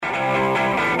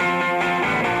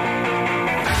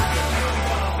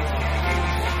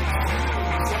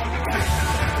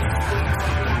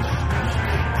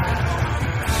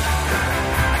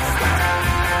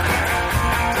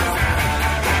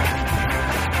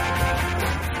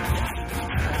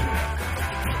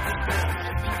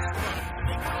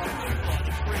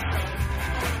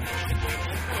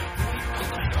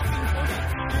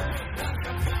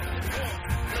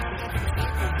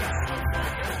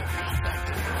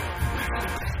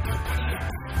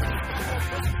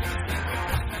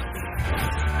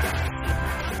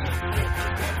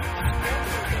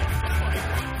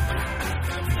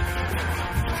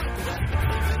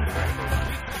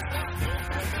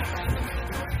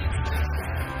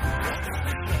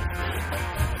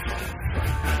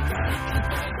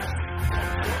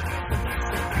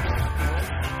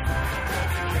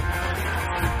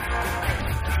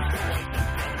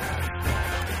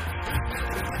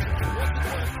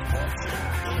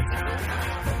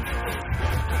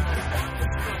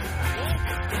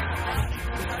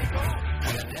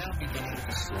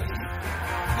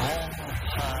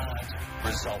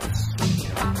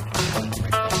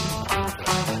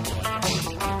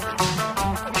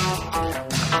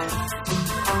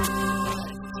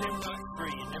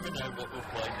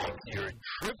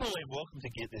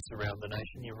this around the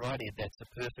nation. You're right, Ed. That's a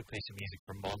perfect piece of music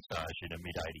from Montage in a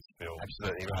mid-'80s film.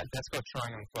 Absolutely right. That's got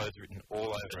Triangle and Flows written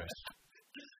all over it.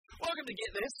 Welcome to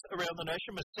Get This Around the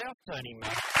Nation with South Tony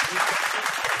Mark.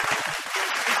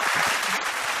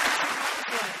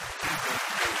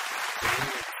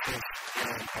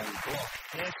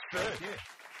 That's true. Yeah.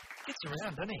 Gets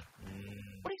around, doesn't he?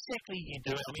 What exactly are you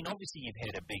doing? I mean, obviously you've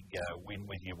had a big win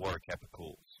with your Warwick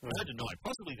Capitals. No deny,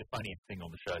 possibly the funniest thing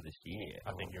on the show this year.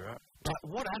 I think you're right. But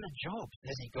what other jobs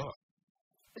has he got?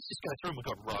 Let's just go through them.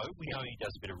 We've got Rowe. We know he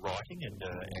does a bit of writing and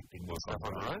acting work on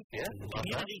Rowe. Yeah.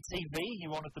 Community TV, you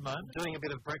on at the moment? Doing a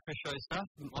bit of breakfast show stuff,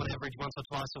 on average once or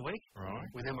twice a week. Right.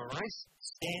 With Emma Race.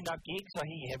 Stand-up gigs. I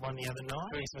hear you had one the other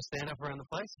night. Doing some stand-up around the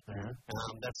place.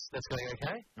 That's going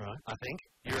okay. Right. I think.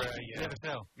 Never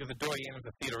tell. You're the doyen of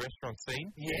the theatre restaurant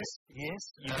scene. Yes.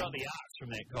 You got the arts from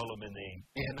that column in the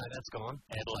that's gone.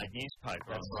 Adelaide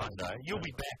newspaper on Monday. You'll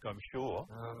be back, I'm sure.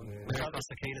 Marcus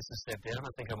Akitas has stepped down.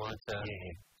 I think I might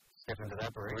step into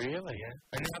that break. Really? Yeah.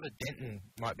 And now that Denton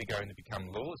might be going to become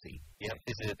Lawsy,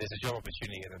 there's a job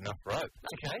opportunity at Enough Rope.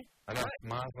 Okay. Enough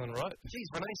Marsland Rope. Geez,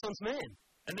 Renaissance man.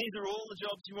 And these are all the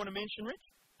jobs you want to mention, Rich?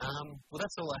 Well,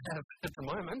 that's all I have at the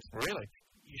moment. Really?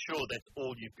 You sure that's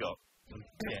all you've got?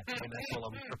 Yeah, I mean, that's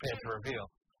all I'm prepared to reveal.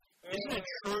 Isn't it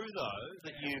true, though,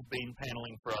 that you've been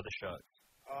panelling for other shows?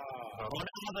 On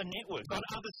other networks, on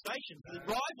other stations, the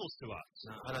rivals to us?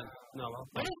 No, I don't know.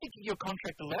 I don't think your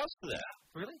contract allows for that.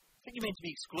 Really? I think you're meant to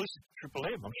be exclusive to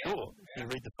Triple M, I'm sure, if you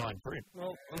read the fine print.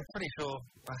 Well, I'm pretty sure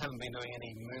I haven't been doing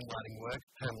any moonlighting work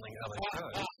paneling other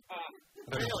shows.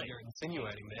 Really? You're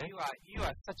insinuating there. You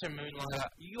are such a moonlighter.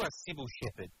 You are Sybil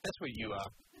Shepherd. That's what you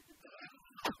are.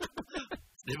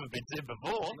 It's never been said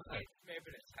before. No.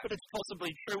 But it's possibly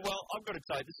true. Well, I've got to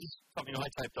say, this is something I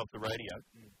taped off the radio.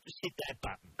 Just hit that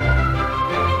button.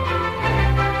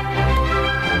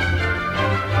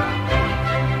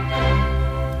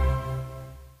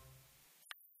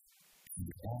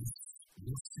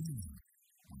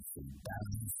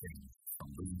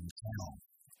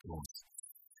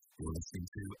 You're listening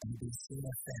to ABC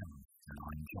FM, and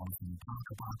I'm Jonathan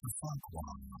Parker.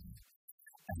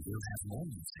 And we'll have more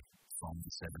music from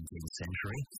the 17th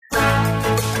century.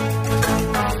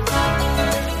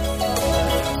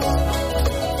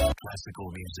 Classical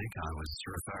music I was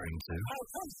referring to.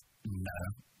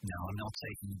 No, I'm not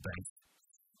taking bait.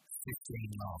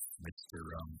 15 off, Mr.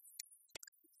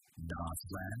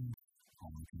 Narsland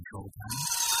on the control panel.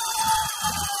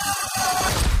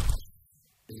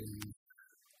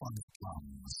 On the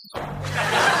drums.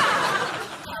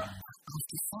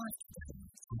 After 5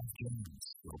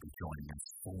 James will be joining us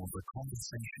for the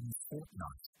Conversation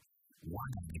Fortnight.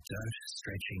 One anecdote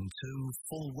stretching 2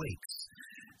 full weeks,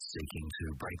 seeking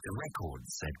to break the record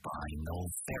set by Noel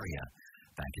Ferrier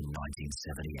back in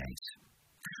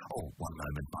 1978. Oh, one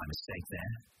moment, my mistake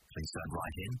there. Please don't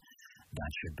write in.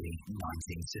 That should be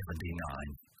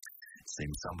 1979.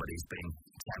 Seems somebody's been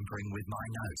tampering with my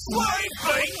notes. We've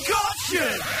been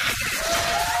gotcha'd!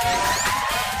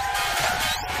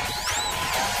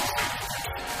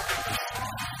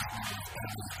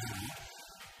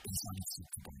 It's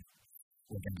unacceptable.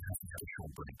 We're going to have a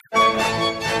short break.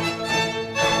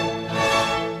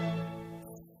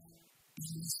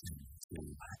 Listen to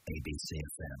ABC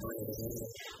FM.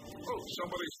 Oh,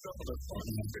 somebody's stepping on the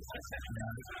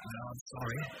No, I'm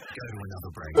sorry. Go to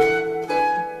another break.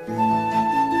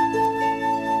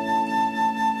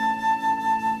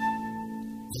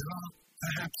 There are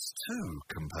perhaps 2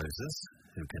 composers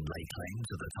who can lay claim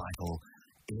to the title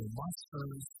Il Maestro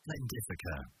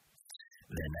Splendifica.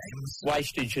 Their names...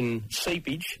 Wastage and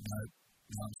seepage. No,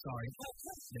 I'm sorry.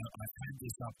 No, I've had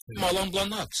this up to... My long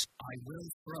blonde nuts. I will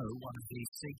throw one of these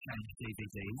sea change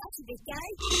DVDs. That's a big guy.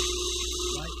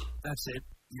 Right, that's it.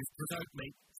 You've provoked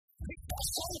me.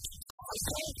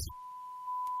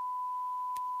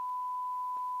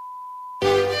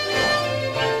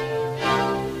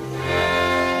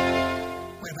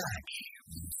 We're back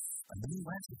with a new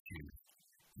attitude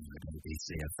here at ABC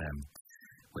FM,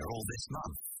 where all this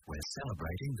month we're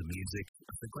celebrating the music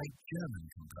of the great German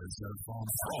composer von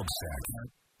Frogsack.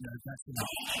 No, that's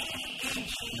enough.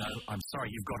 No, I'm sorry,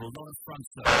 you've got a lot of front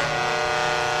though.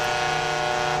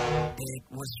 It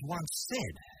was once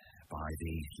said by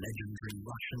the legendary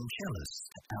Russian cellist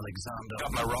Alexander...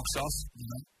 Got my rocks off?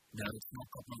 No, it's not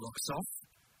got my rocks off.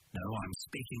 No, I'm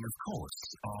speaking, of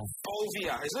course, of...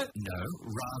 Olvia, is it? No,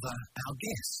 rather our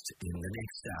guest in the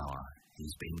next hour.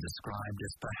 He's been described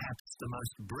as perhaps the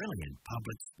most brilliant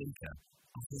public speaker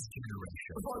of his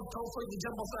generation. Before I told you to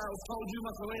jump outside, I told you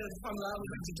my career is from the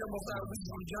island to jump outside, we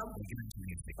want to jump.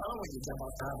 I don't want you to jump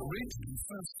outside, but we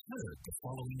First heard the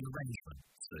following arrangement.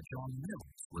 Sir John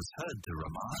Mills was heard to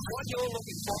remark, what you're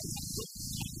looking for.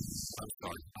 I'm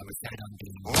sorry, I was dead on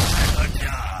being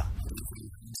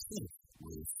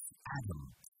with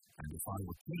Adam, and if I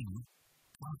were king,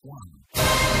 part 1.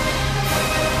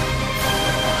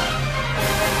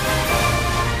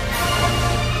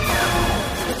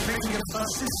 Bring a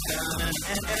bus is coming,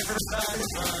 and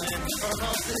everybody's running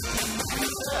across the sea,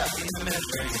 stuck in the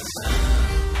Mediterranean sun.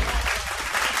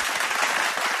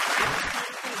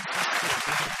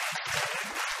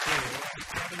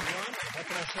 How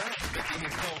can I say? In the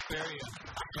cold ferry.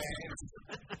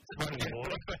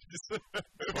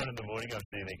 One in the morning, I'm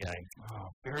sitting there going,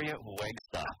 Ferrier or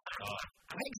Wagstaff?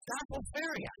 Wagstaff or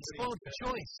Ferrier? Spoiled for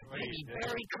choice. Maybe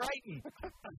Barry Creighton.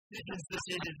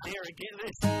 Decisions there again.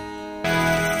 This. I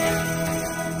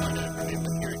don't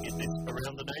remember hearing this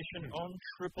around the nation on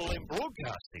Triple M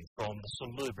Broadcasting from the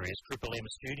salubrious Triple M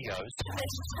studios.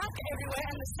 There's truck everywhere,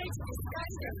 and the streets of this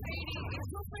guy's graffiti is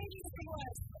looking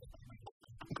everywhere.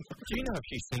 Do you know if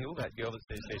she's single, that girl that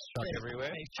says there's truck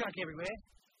everywhere? There's truck everywhere.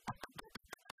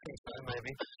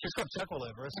 Maybe. She's got chuck all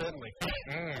over her, certainly.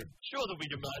 Sure that we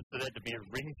demand for that to be a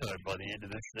ringtone by the end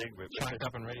of this segment. Chucked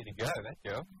up and ready to go, that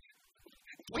girl.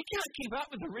 We can't keep up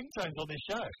with the ringtones on this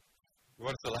show.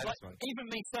 What's the latest one? Even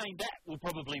me saying that will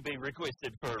probably be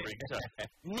requested for a ringtone.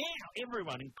 Now,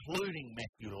 everyone, including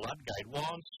Matthew Ludgate,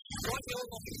 wants what you're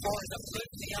looking for is a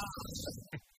flirty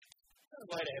arse.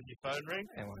 Way to have your phone ring.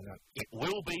 And why not? It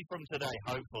will be from today,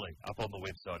 hopefully, up on the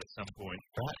website at some point.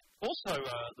 Right. Also,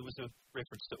 there was a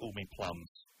reference to All Me Plums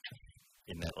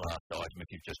in that last item, if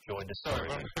you've just joined us. Sorry,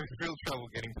 I'm having real trouble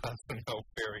getting past the whole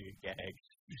ferry gag.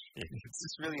 It's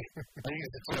just really... I think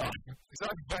it's because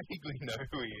I vaguely know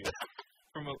who he is.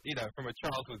 From a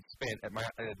childhood spent at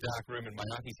a dark room in my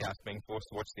auntie's house being forced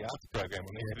to watch the arts program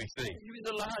on the ABC. He was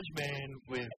a large man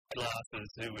with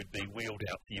glasses who would be wheeled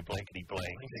out to your blankety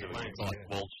blank. It was like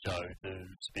Walsh show to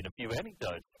spin a few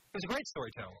anecdotes. He was a great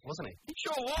storyteller, wasn't he? He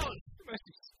sure was. The most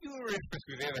obscure reference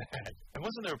we've ever had. And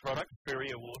wasn't there a product,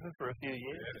 Ferrier Water, for a few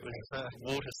years? Yeah, it was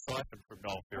water siphoned from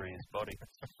Noel Ferrier's body.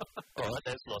 All right,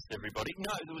 that's lost everybody.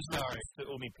 No, there was no reference to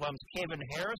All Me Plums. Kevin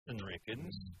Harrison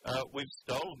reckons we've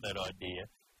stolen that idea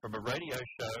from a radio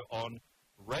show on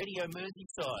Radio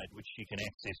Merseyside, which you can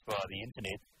access via the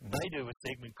internet. They do a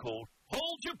segment called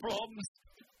Hold Your Problems.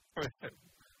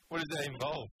 What does that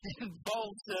involve? It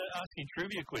involves asking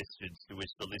trivia questions to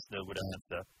which the listener would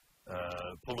answer.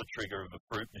 Pull a trigger of a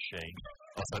fruit machine.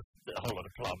 Also, a whole lot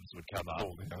of plums would come up.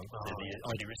 The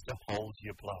idea is to hold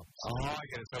your plums. Oh, I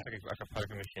get it. It's like a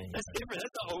poker machine. That's different.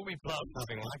 That's not All Me Plums.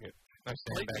 Nothing like it. No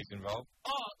sandbags involved.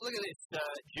 Oh, look at this.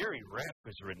 Jerry Rapp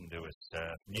has written to us,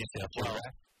 New South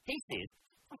Wales. He says,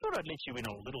 I thought I'd let you in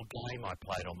on a little game I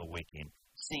played on the weekend.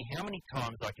 See how many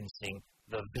times I can sing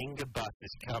The Vinger Bus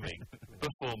is Coming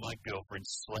before my girlfriend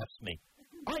slaps me.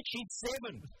 I achieved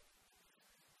 7.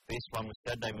 Best one was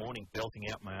Saturday morning, belting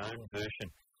out my own version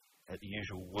at the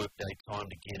usual workday time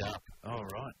to get up. Oh,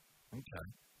 right. Okay.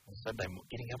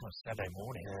 Getting up on Saturday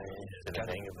morning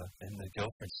and the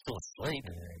girlfriend's still asleep.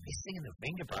 He's singing The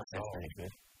Vinger Bus.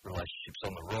 Relationships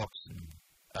on the rocks.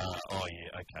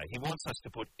 Okay. He wants us to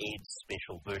put Ed's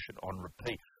special version on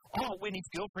repeat. Oh, when his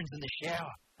girlfriend's in the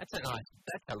shower. That's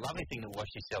a lovely thing to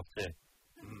wash yourself to.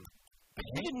 But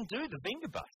you didn't do The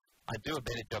Vinger Bus. I do a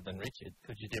better job than Richard.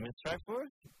 Could you demonstrate for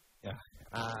us? Yeah.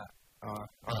 All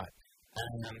right.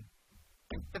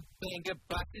 The finger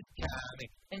bus is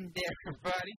coming, and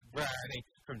everybody's running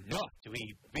from north to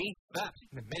Ibiza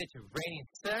in the Mediterranean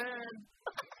sun.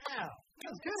 Wow,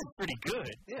 that's good. It's pretty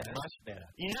good. Yeah, much better.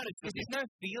 You notice there's no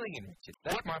feeling in it.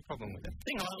 That's my problem with it. The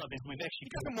thing I love is we've actually...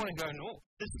 He doesn't want to go north.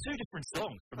 There's 2 different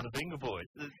songs from the Finger Boys.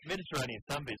 The Mediterranean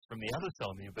sun bits from the other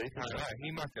song, the Ibiza. I know,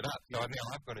 he mucked it up. So now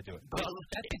I've got to do it. But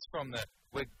that bit's from the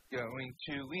We're Going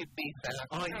to Ibiza.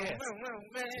 Oh, yes.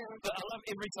 But I love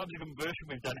every time the version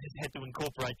we've done has had to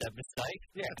incorporate that mistake.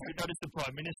 Yeah. We noticed the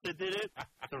Prime Minister did it.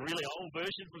 The really old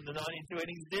version from the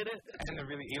 1920s did it. And the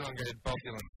really elongated Bob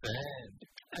Dylan band.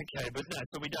 Okay, but no,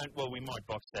 so we might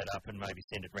box that up and maybe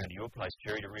send it round to your place,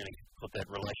 Jerry, to really put that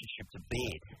relationship to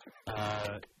bed.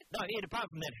 No, Ed, apart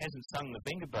from that, hasn't sung the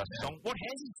Finger Bus song. What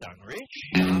has he sung, Rich?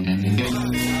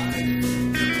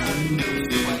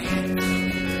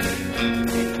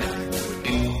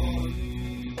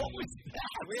 What was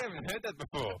that? We haven't heard that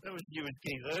before. That was you and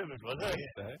Keith Urban, wasn't it?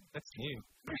 So, that's new.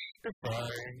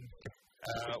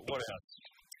 What else?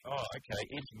 Oh, okay.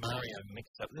 Ed's Mario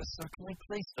mixed up. Can we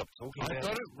please stop talking about I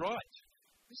got it right.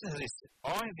 Listen to this.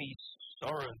 Ivy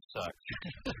Sorrowsuck.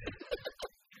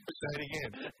 Say it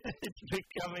again. It's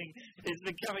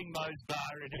becoming Mo's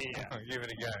bar in here. Oh, give it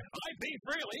a go. IP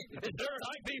Freely. Is there an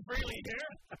IP Freely here?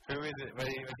 Who is it? What's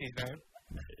his name?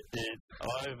 It's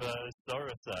Ivor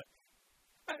Sorosuk.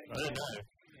 I don't know.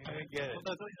 I don't get it.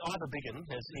 Ivor Biggin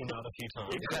has emailed a few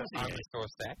times. Is that Ivor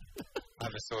Sorosuk?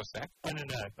 Ivor Sorosuk? I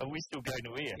don't know. Are we still going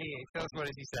to hear? Yeah, tell us what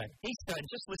does he say. He's saying,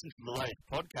 just listen to the latest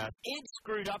podcast. Ed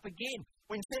screwed up again.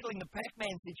 When settling the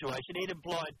Pac-Man situation, Ed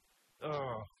implied,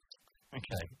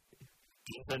 okay,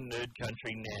 the nerd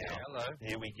country now. Yeah, hello.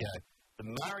 Here we go. The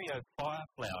Mario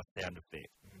Fireflower sound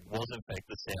effect was in fact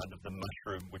the sound of the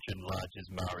mushroom which enlarges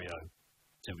Mario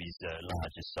to his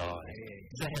larger size. Yeah.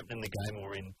 Does that happen in the game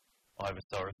or in Ivor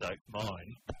Sorosuk's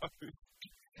mind?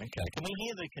 Okay, can we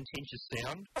hear the contentious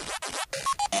sound?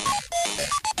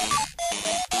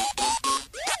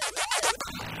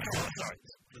 Sorry.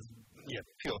 Yeah,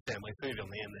 pure family food on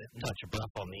the end there. Touch of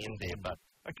buff on the end there, but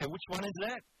okay, which one is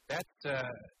that? That's,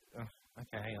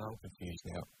 okay, hang on, I'm confused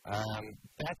now.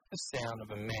 That's the sound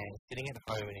of a man sitting at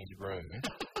home in his room,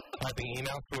 typing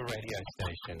email to a radio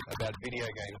station about video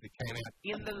games that came out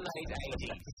in the late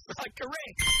 80s.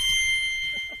 Correct!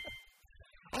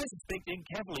 I suspect Ed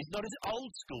Cavill is not as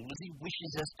old school as he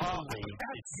wishes us to believe.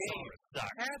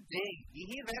 How dare you? You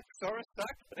hear that,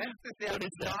 Sorosuk? That's the sound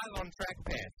of nylon track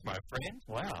pants, my friend.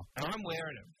 Wow. And I'm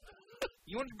wearing them.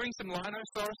 You want to bring some lino,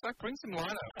 Sorosuk? Bring some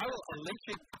lino. I will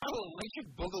electric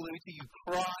boogaloo till you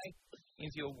cry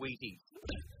into your Wheaties.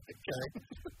 Okay.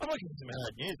 I'm looking for some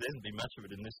hard news. There hasn't been much of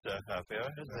it in this half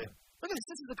hour, has there? Look at this.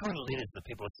 This is the kind of letters that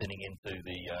people are sending into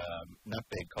the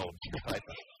nutbag column paper.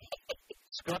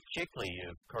 Scott Checkley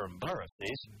of Corumburra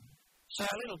says, so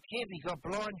little Kevy got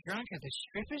blind drunk at the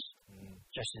strippers?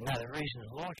 Just another reason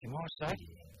to like him, I say.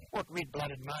 What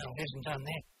red-blooded male hasn't done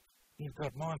that? You've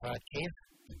got my vote, Kev.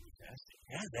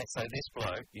 So this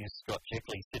bloke is Scott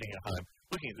Checkley sitting at home,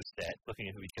 looking at the stats, looking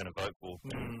at who he's going to vote for.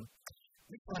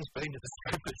 Which one's been to the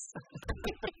strippers?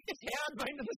 Has Howard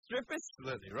been to the strippers?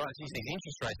 Absolutely right. Geez, these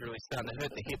interest rates are really starting to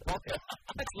hurt the hip pocket.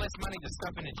 That's less money to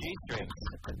stuff in a G-string.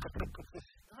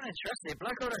 I don't trust that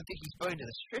bloke. I don't think he's been to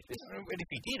the strippers. And if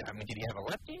he did, did he have a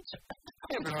lap dance?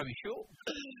 Never know, be sure.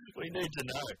 We need to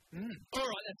know. All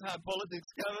right, that's hard politics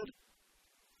covered.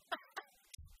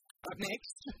 Up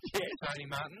next, Tony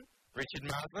Martin, Richard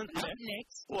Marsland. Up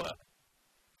next, What?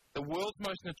 the world's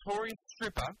most notorious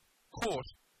stripper caught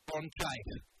on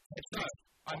tape. No,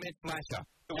 I meant flasher.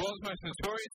 The world's most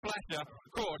notorious flasher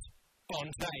caught on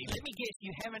tape. Let me guess,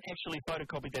 you haven't actually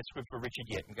photocopied that script for Richard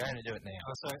yet. I'm going to do it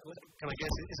now. So, can I guess,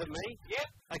 is it me? Yeah.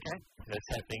 Okay. That's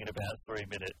happening in about 3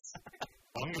 minutes.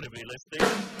 I'm going to be listening.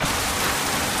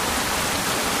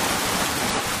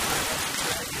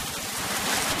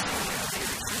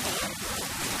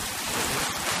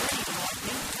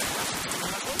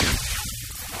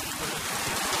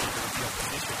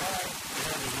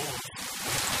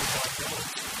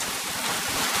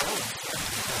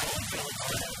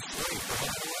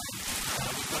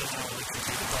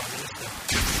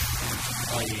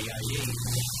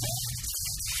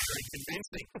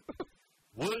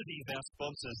 Worthy of our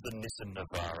sponsors, the Nissan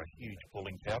Navara, huge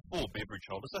pulling power, 4 beverage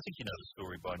holders. I think you know the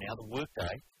story by now. The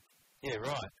workday. Yeah, right.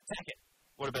 Tack it.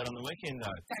 What about on the weekend, though?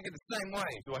 Tack it the same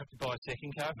way. Do I have to buy a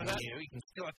second car for that? You can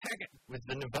still attack it. With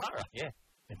the Navara? Yeah.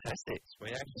 Fantastic.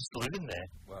 Sweet. Just live in there.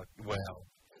 Well.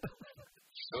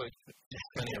 Good.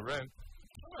 Plenty of room.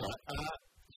 Right.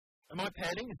 Am I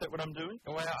padding? Is that what I'm doing?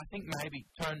 Well, I think maybe,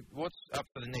 Tone, what's up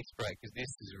for the next break? Because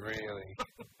this is really...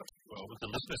 Well, with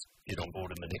the listeners get on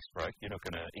board in the next break, you're not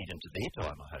going to eat into their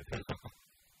time, I hope.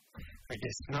 I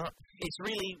guess not. It's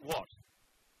really what?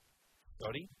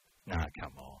 Scotty? No,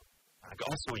 come on. I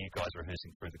saw you guys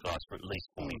rehearsing through the glass for at least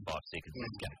 45 seconds.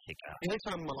 It's going to kick out. The only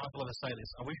time in my life I'll ever say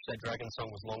this, I wish that Dragon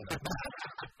song was longer.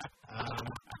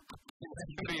 That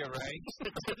could be arranged.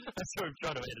 That's why I'm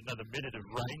trying to add another minute of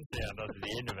rain sound onto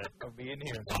the end of it. I'll be in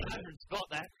here. 100 spot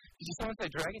that. Did someone say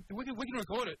Dragon? We can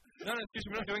record it. No, it's just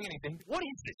we're not doing anything. What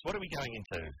is this? What are we going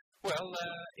into? Well,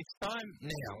 it's time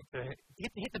now to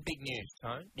hit the big news,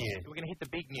 Tone. Yeah. We're going to hit the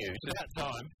big news. It's about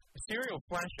time. A serial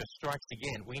flasher strikes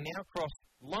again. We now cross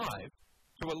live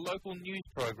to a local news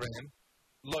program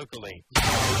locally.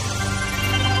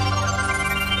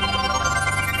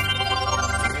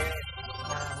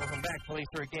 Welcome back. Police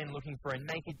are again looking for a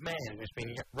naked man who's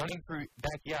been running through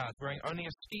backyards wearing only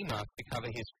a ski mask to cover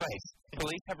his face.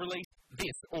 Police have released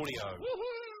this audio.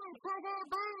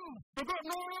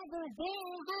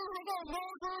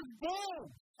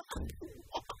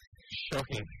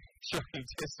 Shocking. shocking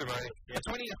testimony. A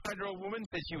 29-year-old woman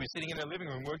said she was sitting in her living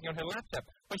room working on her laptop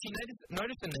when she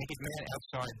noticed a naked man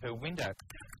outside her window.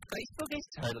 Facebook is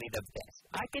totally the best.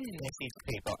 I can message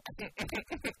people.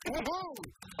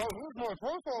 Oh, here's my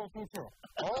profile picture.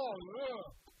 Oh, yeah.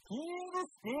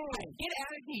 Get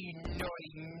out of here,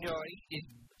 you naughty. Just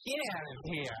get out of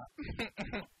here.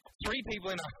 3 people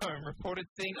in a home reported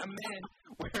seeing a man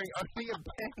wearing only a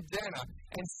bandana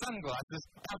and sunglasses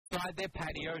outside their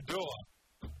patio door.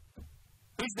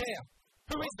 Who's there?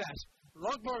 Who is that?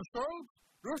 Like my show,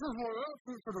 this is my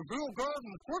outfit for the Bill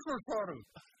Garden Christmas party.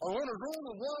 I want to go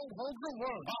the wild hugs and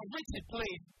run. Oh, Richard,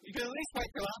 please. You can at least wait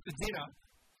till after dinner.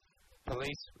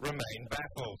 Police remain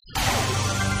baffled.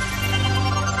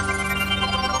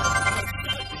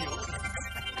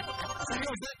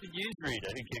 Was that the newsreader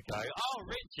who kept going, oh,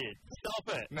 Richard,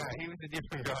 stop it? No, he was a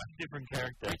different guy, Different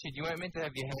character. Richard, you weren't meant to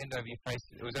have your hand over your face.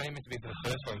 It was only meant to be for the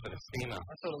first one, for the steamer.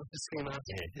 I thought it was the steamer.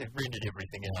 Yeah, it rendered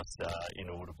everything else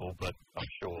inaudible, but I'm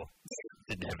sure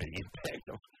it didn't have any impact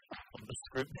on the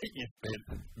script that you spent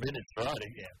minutes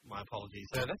writing. Yeah, my apologies.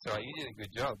 So that's all right, you did a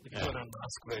good job. You could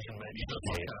unmasked version, maybe.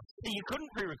 Yeah. See, you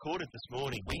couldn't pre-record it this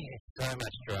morning. We had so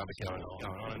much drama going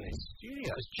on in this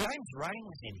studio. James Rain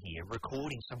was in here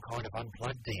recording some kind of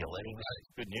unplugged deal, and he was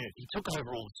good news. He took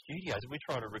over all the studios, and we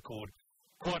tried to record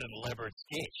quite an elaborate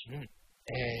sketch.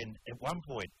 And at one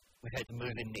point, we had to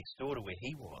move in next door to where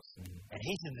he was, and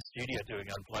he's in the studio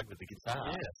doing unplugged with the guitar.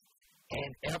 Yes.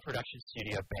 And our production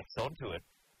studio backs onto it,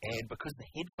 and because the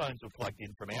headphones were plugged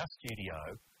in from our studio,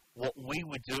 what we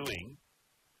were doing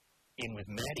in with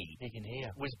Maddie, he can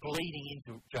hear, was bleeding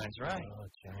into James Rain. Oh,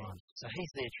 James. So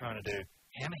he's there trying to do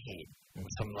Hammerhead or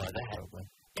something like that.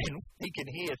 And he can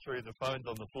hear through the phones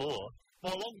on the floor,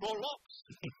 more locks,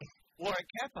 Warwick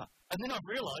Kappa. And then I've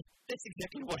realised that's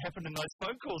exactly what happened in those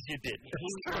phone calls you did. He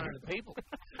was one of the people.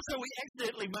 So we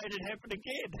accidentally made it happen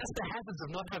again. That's the hazards of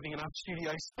not having enough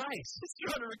studio space. Just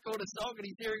trying to record a song and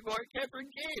he's hearing Warwick Kappa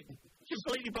again.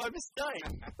 Completely by mistake.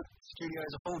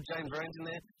 Studios are full, James Rain's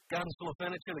in there, garden's full of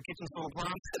furniture, the kitchen's full of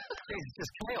plants. Jeez, it's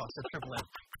just chaos at Triple M.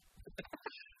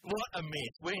 What a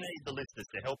mess. We need the listeners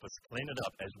to help us clean it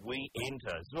up as we enter.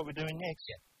 This is what we're doing next.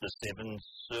 Yeah. The 7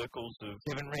 circles of...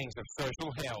 7 rings of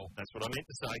social hell. That's what I meant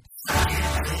to say.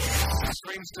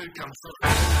 Streams do come through.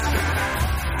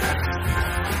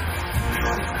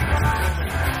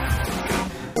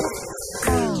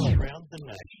 Around the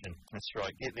nation. That's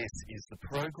right. Get this is the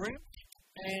program.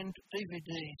 And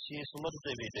DVDs, yes, a lot of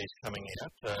DVDs coming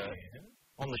out.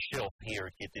 On the shelf here,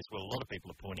 get this, well, a lot of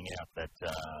people are pointing out that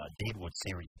Deadwood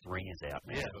Series 3 is out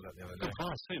now. Yeah, I got that the other day. Good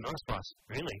price too, nice price.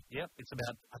 Really? Yep, it's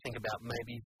about, I think about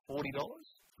maybe $40.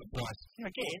 Nice. I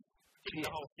guess. The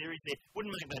whole series there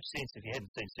wouldn't make much sense if you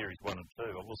hadn't seen Series 1 and 2,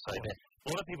 I will say that.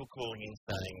 A lot of people calling in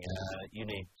saying you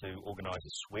need to organise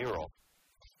a swear-off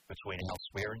between Al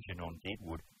Swearingen on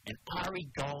Deadwood and Ari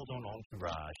Gold on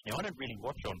Entourage. Now, I don't really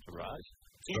watch Entourage.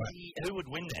 Who would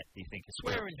win that, do you think?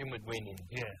 Swearingen would win,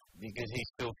 because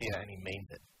he's filthier and he means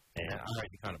it. And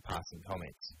Ari's kind of passing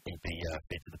comments. He'd be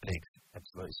fed to the pigs.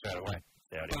 Absolutely, straight away.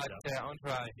 But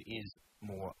Entourage is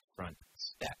more front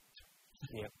stacked.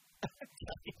 Yep.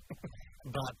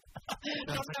 But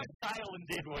not enough tail in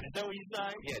Deadwood, is that what you're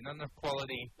saying? Yeah, not enough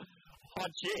quality hot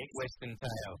chicks. Western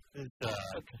tail. It's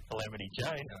Calamity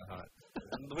Jane.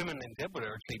 The women in Deadwood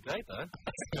are a cheap date, though.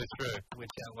 That's true.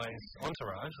 Which outweighs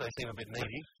Entourage. They seem a bit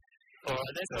needy. All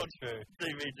right, that's not true.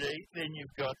 DVD. Then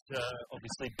you've got,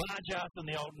 obviously, Barge Arts in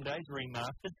the olden days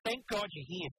remastered. Thank God you're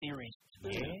here, Series 2.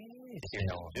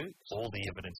 Yes, all the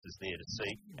evidence is there to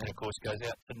see. And, of course, goes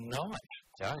out tonight.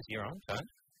 Guys, you're on, Tone.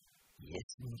 Yes,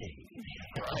 indeed.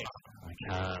 Great. I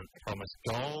can't promise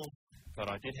gold, but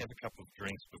I did have a couple of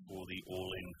drinks before the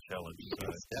all-in challenge, so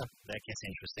that gets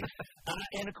interesting.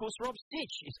 And, of course, Rob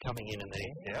Sitch is coming in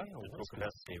there. Yeah, we'll talk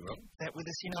about Rob. That with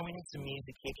us, we need some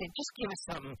music here. Can you just give us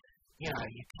something, your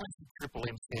classic Triple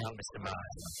M sound, Mr.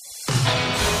 Mars?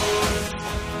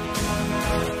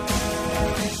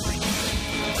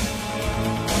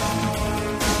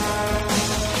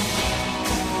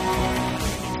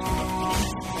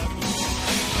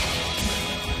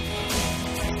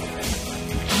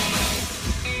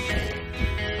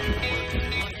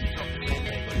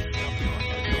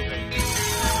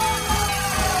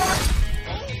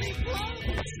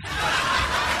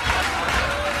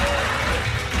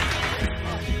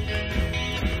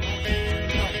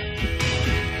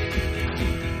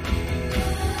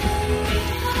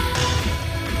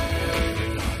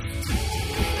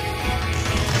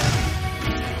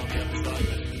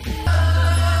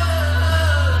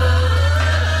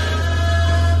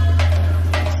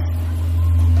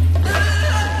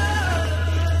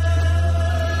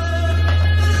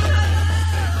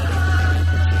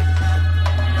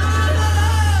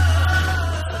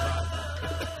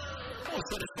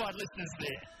 listeners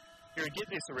there. Here, get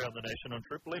this around the nation on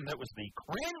Triple M. That was the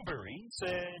Cranberries.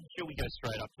 And shall we go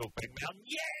straight up Talkback Mountain?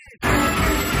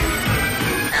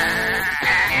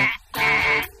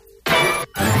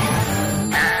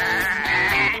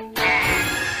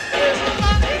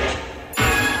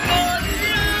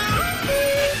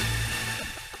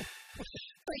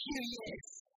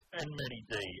 And Manny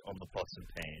D on the pots and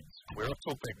pans. We're off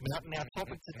Talkback Mountain. Our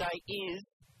topic today is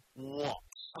what?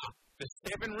 The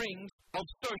 7 rings of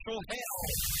social hell.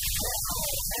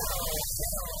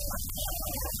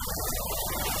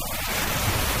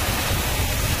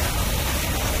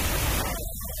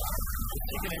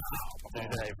 You're going to do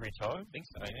that every time? I think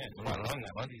so, yeah. It's quite long,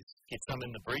 that one. Get some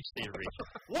in the breach there, Rich.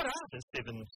 What are the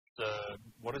 7,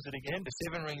 what is it again? The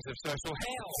 7 rings of social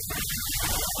hell.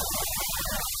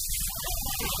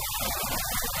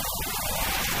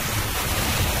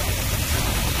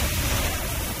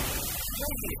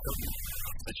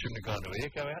 It shouldn't have gone to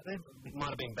echo out there. It might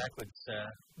have been backwards.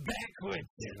 Backwards!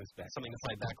 Yeah, it was something to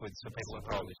play backwards for people who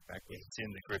probably backwards. It's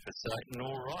in the Griffith Satan.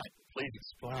 All right. Please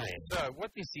explain. So,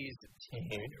 what this is,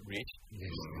 Ted, Rich,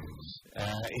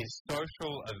 is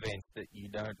social events that you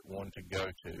don't want to go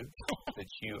to,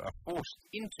 that you are forced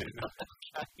into.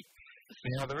 Okay.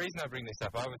 Now, the reason I bring this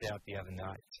up, I was out the other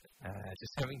night,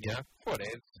 just having dinner,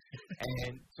 whatever,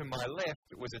 and to my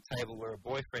left was a table where a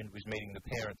boyfriend was meeting the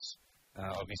parents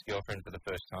of his girlfriend for the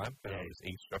first time, but I was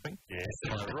eavesdropping. Yes.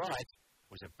 To my right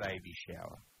was a baby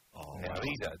shower. Oh, now,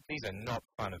 these are not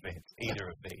fun events, either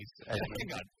of these.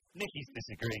 Hang on. Nicky's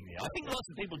disagreeing there. I think lots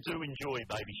of people do enjoy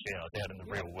baby showers out in the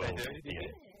real world. They do?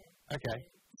 Yeah. Okay.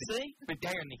 See? But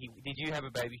hang on, Nicky, did you have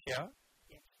a baby shower?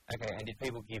 Yes. Okay, and did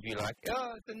people give you like,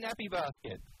 oh, it's a nappy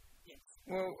basket? Yes.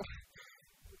 Well,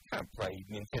 can't play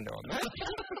Nintendo on that. It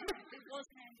was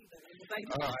handy though.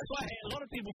 All right. Well, a lot of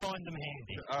people find them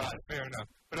handy. All right, fair enough.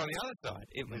 But on the other side,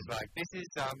 it was like, this is,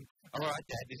 all right,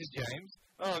 Dad, this is James.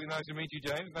 Oh, nice to meet you,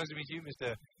 James. Nice to meet you,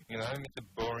 Mr.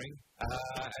 Boring.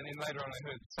 And then later on, I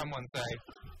heard someone say,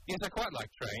 yes, I quite like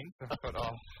trains. And I thought,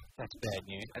 oh, that's bad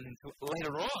news. And then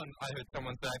later on, I heard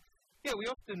someone say, yeah, we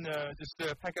often just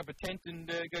pack up a tent and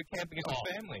go camping as a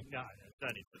family. No, no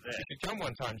need for that. You should come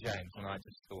one time, James. And I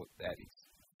just thought, that is...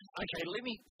 Okay, let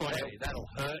me find out. That'll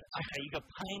hurt. Okay, you got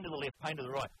pain to the left, pain to the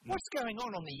right. What's going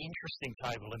on the interesting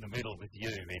table in the middle with you,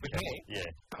 Ed? With me? Yeah.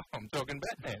 Oh, I'm talking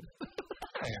Batman.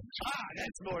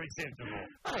 That's more acceptable.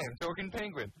 I am talking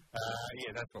Penguin.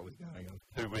 Yeah, that's what was going on.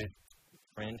 Who with?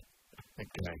 Friend.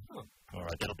 Okay. Oh. All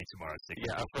right, that'll be tomorrow's segment.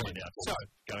 Yeah, I'll find out. So,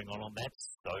 going on that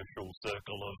social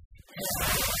circle of...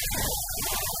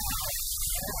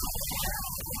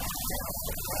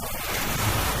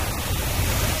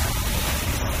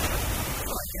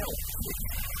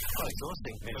 Quite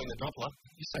exhausting. Doing the Doppler.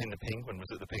 You saying the Penguin? Was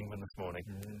it the Penguin this morning?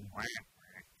 I'll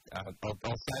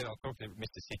say it. I'll talk to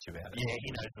Mr. Sitch about it. Yeah,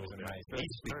 he knows it was amazing.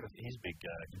 He's big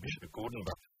Commissioner Gordon,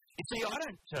 but you see, I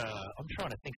don't. I'm trying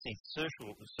to think. See,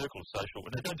 circle of social.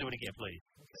 No, don't do it again, please.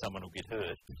 Someone will get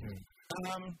hurt.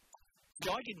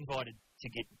 I get invited to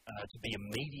get to be a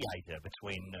mediator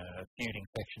between feuding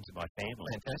factions of my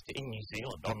family. Fantastic. In New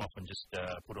Zealand, I'm often just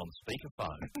put on the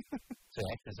speakerphone to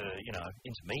act as a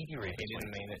intermediary. She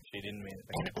didn't mean it.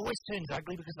 And it always turns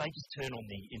ugly because they just turn on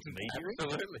the intermediary.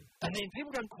 Absolutely. And then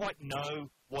people don't quite know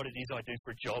what it is I do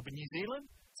for a job in New Zealand,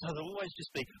 so they'll always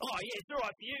just be, oh yeah, it's all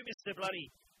right for you, Mr. Bloody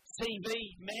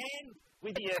TV man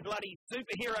with your bloody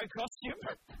superhero costume.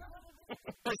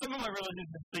 So some of my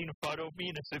relatives have seen a photo of me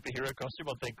in a superhero costume.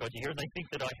 Oh, thank God you're here. And they think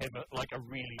that I have a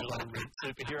really low-rent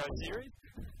superhero series.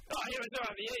 Oh, yeah, it's all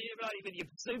right for you. You're bloody with your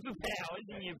superpowers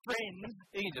and your friends.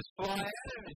 You can just fly out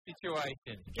of this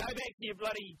situation. Go back to your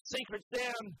bloody secret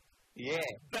sound. Yeah.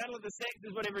 Battle of the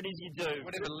sexes, whatever it is you do.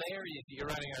 Whatever lair you're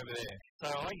running over there.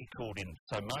 So I get called in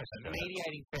so most.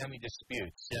 Mediating family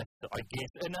disputes. I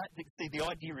guess. And see, the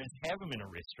idea is have them in a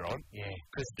restaurant. Yeah.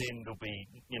 Because then there'll be,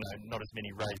 not as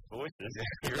many raised voices.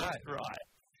 Yeah. Right.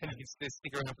 And you can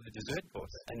stick around for the dessert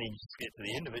course. And then you just get to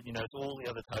the end of it, it's all the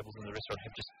other tables in the restaurant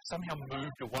have just somehow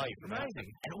moved away from it.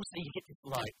 Amazing. And also you get this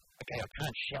okay, I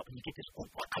can't shout, but you get this, what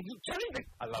are you telling me?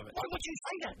 I love it. Why would you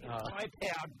say that?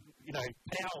 High-powered,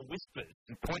 power whispers.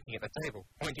 And pointing at the table.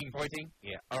 Pointing.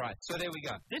 Yeah. All right. So there we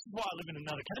go. This is why I live in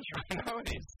another country. I know it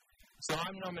is. So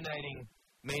I'm nominating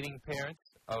meeting parents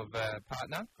of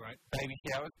partner. Great. Baby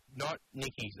showers. Not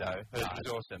Nikki's, though. Hers is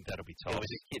awesome. That'll be tough. It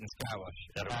was a kitten's car wash.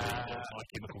 That'll be My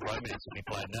Chemical Romance will be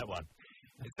playing that one.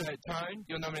 So, Tone,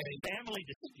 you're nominating Family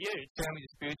disputes. Family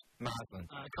disputes. Marsland.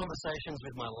 Conversations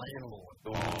with my landlord.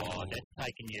 Oh, that's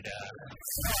taking you to...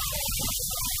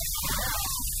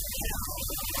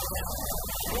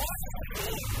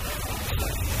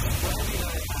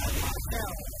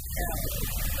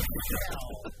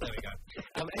 There we go.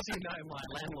 my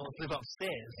landlords live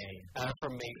upstairs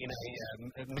from me in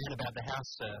a man about the house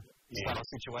style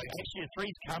situation. Actually,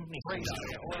 Three's Company. I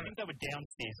think they were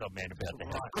downstairs on Man About the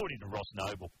House, according to Ross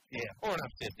Noble. Yeah, or an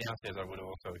upstairs. Downstairs I would have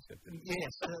also accepted.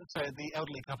 Yes, so the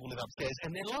elderly couple live upstairs,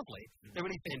 and they're lovely. They're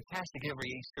really fantastic. Every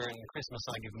Easter and Christmas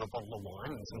I give them a bottle of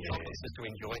wine and some chocolates just to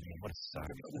enjoy. What a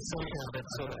soap. Somehow that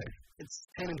sort of, it's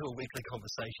turned into a weekly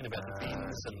conversation about the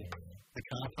bins and the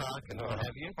car park and what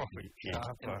have you.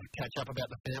 And catch up about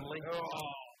the family. Oh,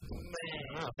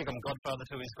 man. I think I'm godfather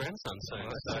to his grandson soon.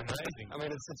 That's so amazing. I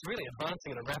mean, it's really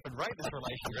advancing at a rapid rate, this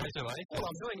relationship. Congratulations. All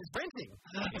I'm doing is renting.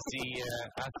 Is he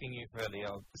asking you for the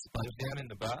old sponge down in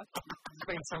the bar? There's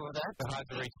been some of that. The hard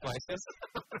to reach places?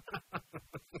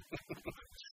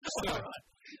 So,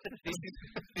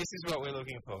 this is what we're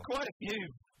looking for. Quite a few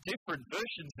different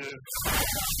versions of...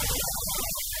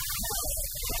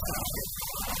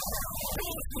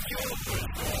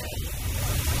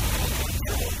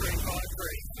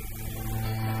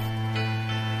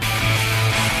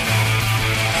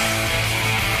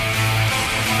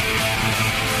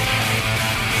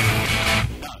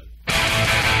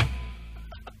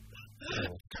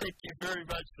 Thank you very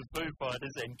much to Foo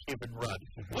Fighters and Kevin Rudd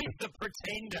with The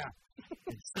Pretender.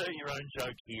 Insert your own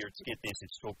joke here. It's Get This,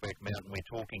 it's Talkback Mountain.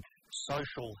 We're talking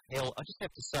social hell. I just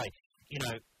have to say, you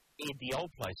know, Ed, the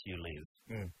old place you live,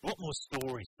 a lot more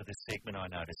stories for this segment, I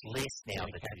notice. Less now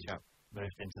that you've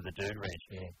moved into the Dude Ranch.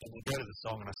 Yeah. And we go to the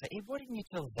song and I say, Ed, why didn't you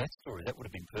tell that story? That would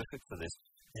have been perfect for this.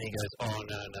 And he goes, oh,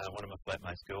 no, one of my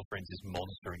flatmate's girlfriends is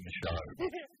monstering the show.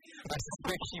 I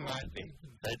suspect she might be.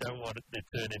 They don't want it to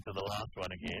turn into the last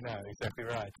one again. No, exactly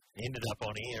right. Ended up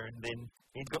on air and then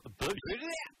he'd got the boot.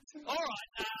 All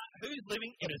right, who's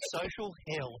living in a social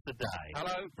hell today?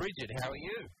 Hello, Bridget, how are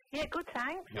you? Yeah, good,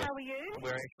 thanks. How are you?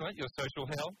 We're excellent. Your social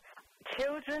hell?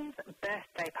 Children's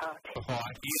birthday party. Oh, I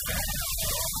hear that.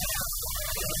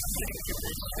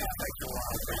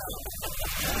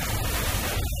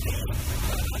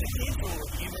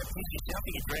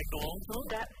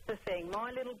 That's the thing.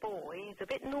 My little boy is a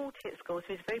bit naughty at school, so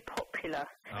he's very popular.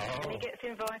 Oh. And he gets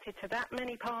invited to that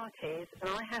many parties, and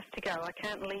I have to go. I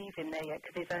can't leave him there yet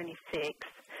because he's only 6.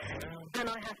 And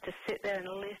I have to sit there and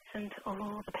listen to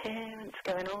all the parents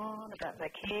going on about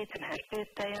their kids and how good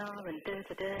they are and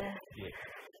da-da-da. Yeah.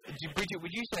 Bridget,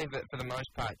 would you say that for the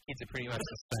most part kids are pretty much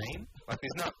the same? Like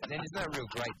there's no real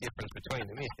great difference between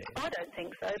them, is there? I don't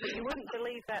think so, but you wouldn't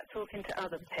believe that talking to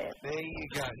other parents. There you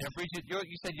go. Now, Bridget,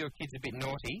 you said your kid's a bit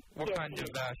naughty. What kind of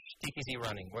shtick is he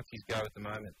running? What's his go at the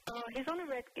moment? Oh, he's on a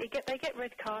they get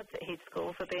red cards at his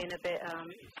school for being a bit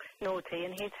naughty,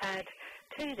 and he's had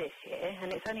 2 this year,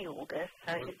 and it's only August,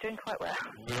 so he's doing quite well.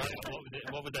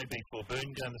 What would they be for?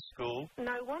 Burning down the school?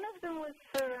 No, one of them was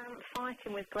for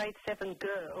fighting with grade 7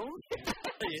 girls. Yeah.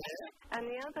 And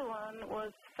the other one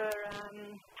was for,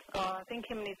 I think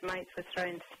him and his mates were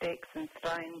throwing sticks and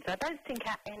stones. I don't think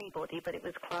at anybody, but it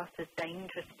was classed as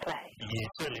dangerous play. Yeah,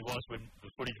 it certainly was when the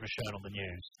footage was shown on the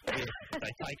news.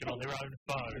 They take it on their own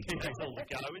phone. That's all the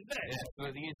go, isn't it? Yeah.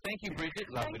 Well, thank you, Bridget.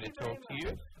 Lovely to talk to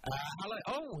you. Hello.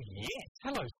 Oh, yes.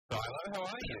 Hello, Silo. How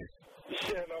are you?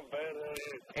 Yeah, not bad. How are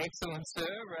you? Excellent,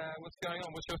 sir. What's going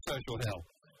on? What's your social hell?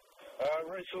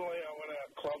 Recently I went out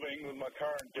clubbing with my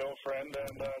current girlfriend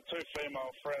and 2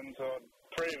 female friends who I'd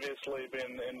previously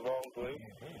been involved with.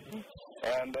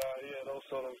 And it all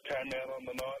sort of came out on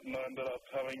the night and I ended up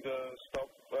having to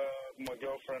stop my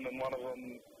girlfriend and one of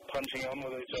them punching on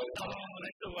with each other. Oh,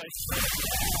 that's the way.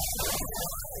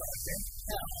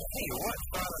 Tell you what,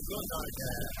 Silo, you're known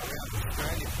around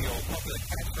Australia for your popular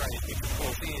catchphrase, which of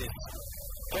course is...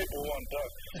 People want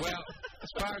ducks. Well,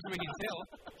 as far as we can tell,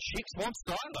 chicks want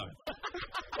Silo.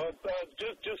 But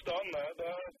just on that,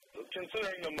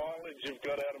 considering the mileage you've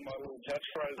got out of my little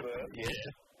catchphrase there,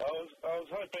 I was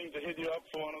hoping to hit you up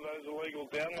for one of those illegal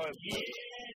downloads.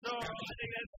 Yeah, I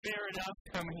think that's fair enough.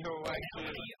 Coming your way. How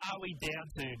many are we down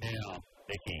to now,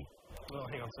 Becky?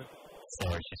 Oh, hang on a sec.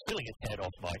 Sorry, she's filling a tad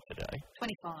off mic today.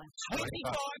 25.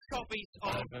 25 copies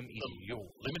of them is your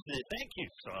limited. Thank you,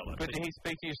 Silo. Good to hear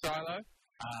speak to you, Silo.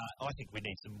 I think we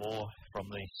need some more from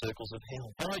the circles of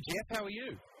hell. Hello, Jeff. How are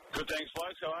you? Good, thanks,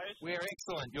 folks. How are you? We're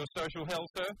excellent. Your social hell,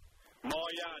 sir? It's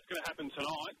going to happen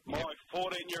tonight. My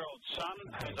 14-year-old son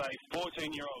has a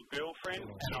 14-year-old girlfriend,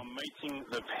 and I'm meeting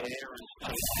the parents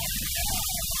too.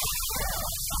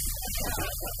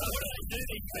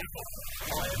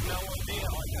 I have no idea.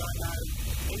 I don't know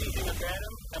anything about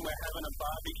them, and we're having a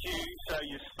barbecue, so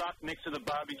you're stuck next to the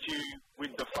barbecue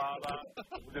with the father,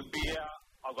 the beer.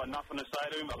 I've got nothing to say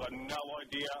to him. I've got no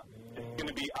idea. It's going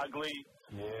to be ugly.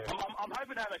 Yeah. I'm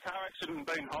hoping to have a car accident and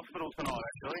be in hospital tonight,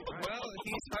 actually. Well,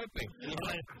 he's hoping.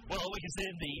 Well, we can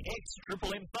send the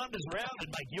ex-Triple-M Thunders round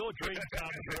and make your dreams come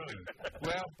true.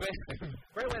 Well,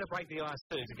 Great way to break the ice,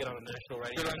 too, to get on a national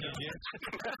radio. good on you, Jim.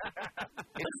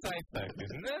 It's safe, though,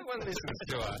 isn't it? No one listens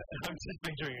to us. I'm just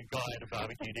picturing a guy at a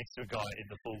barbecue next to a guy in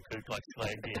the full Ku Klux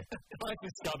Klan gear. Like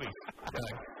the stubby.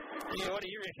 Yeah, what do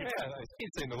you reckon? Yeah, those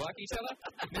kids seem to like each other.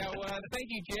 Now, thank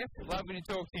you, Jeff. Lovely to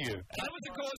talk to you. That was,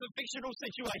 of course, a fictional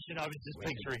situation I was just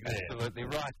picturing there. Absolutely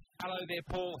right. Hello there,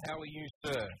 Paul. How are you,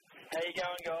 sir? How you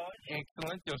going, guys?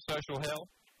 Excellent. Your social hell?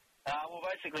 Well,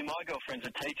 basically, my girlfriend's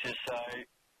a teacher, so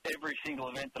every single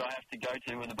event that I have to go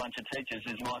to with a bunch of teachers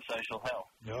is my social hell.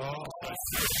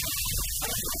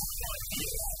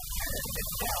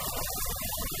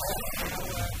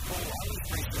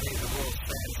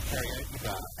 Karaoke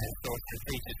bar and thought the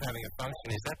teachers having a function.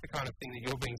 Is that the kind of thing that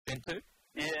you're being sent to?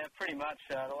 Yeah, pretty much.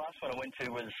 The last one I went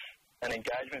to was an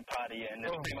engagement party, and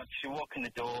it's pretty much you walk in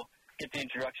the door, get the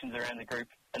introductions around the group,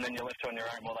 and then you're left on your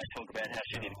own while they talk about how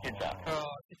shitty the kids are.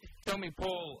 Tell me,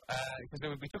 Paul, because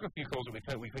we took a few calls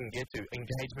that we couldn't get to,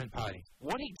 engagement parties.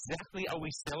 What exactly are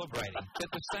we celebrating? That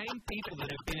the same people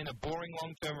that have been in a boring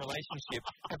long-term relationship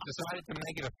have decided to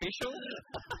make it official?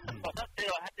 Well, that's it.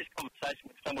 I had this conversation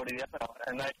with somebody the other night,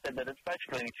 and they said that it's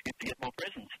basically an excuse to get more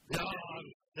presents.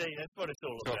 See, that's what it's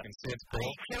all about. Talking sense,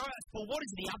 Paul. Can I ask, well, what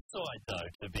is the upside, though,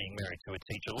 to being married to a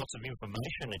teacher? Lots of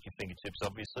information at your fingertips,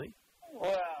 obviously.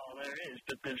 Well, there is,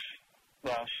 but there's...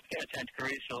 Well, she's going to change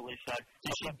careers shortly, so...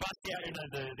 Did she bust out,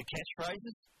 the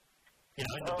catchphrases? In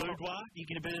the boudoir? You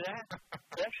get a bit of that?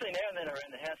 Actually, now and then around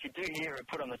the house, you do hear her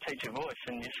put on the teacher voice,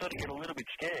 and you sort of get a little bit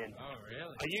scared. Oh,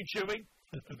 really? Are you chewing?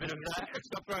 A bit of that?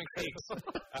 Stop throwing cakes.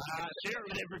 Share it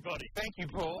with everybody. Thank you,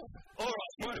 Paul. All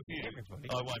right, quite a few. Everybody.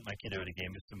 I won't make you do it again,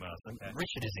 Mr. Marsden. Okay.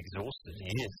 Richard is exhausted. He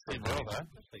is. Did well, though.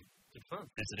 Good fun.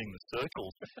 Visiting the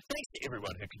circles. Thanks to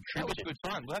everyone who That was contributed. good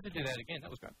fun. We'll have to do that again.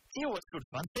 That was great. You know what's good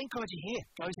fun? Thank God you're here.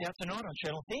 Goes out tonight on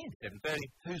Channel 10. 7:30.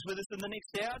 Who's with us in the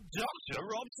next hour? Dr.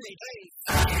 Rob Sitch.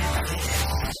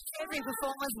 Every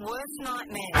performer's worst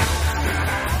nightmare.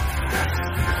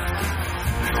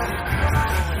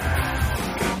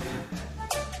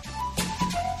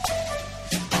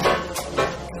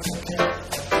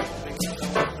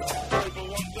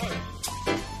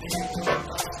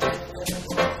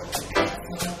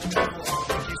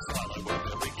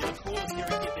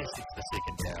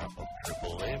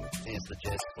 Here's the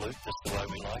jazz flute, just the way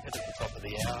we like it, at the top of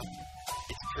the hour.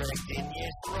 It's dragged in,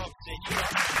 yes, Rob Sitch.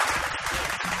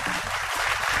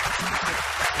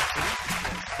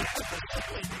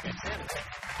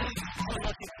 I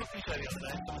like his cooking show the other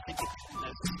day, so I think it's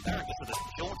asparagus at a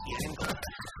jaunty angle.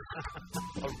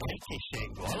 A rakish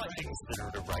angle. I like things that are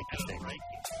at a rakish angle.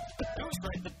 Who was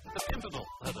great? The Pimpernel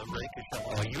at a rakish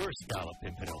angle. Oh, you're a Scarlet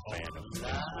Pimpernel fan as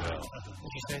well.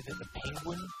 Did you say that the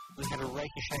Penguin had a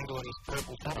rakish angle on his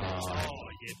purple top? Oh,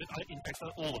 yeah, but in fact,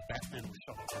 all of Batman was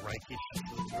shot on a rakish.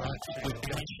 Right, With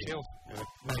gun shield.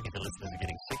 Maybe the listeners are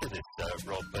getting sick of this,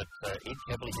 Rob, but Ed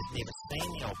Cavalier has never seen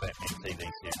the old Batman TV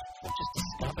series, or just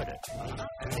discovered it.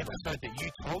 And the episode that you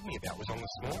told me about was on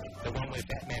this morning, the one where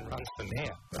Batman runs for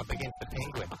mayor up against the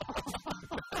Penguin.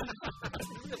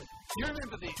 Do you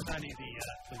remember the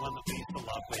one that we used to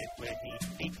love where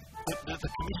the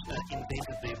commissioner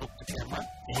invented the look to camera?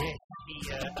 Yes.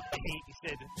 He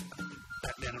said,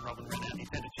 Batman and Robin ran out and he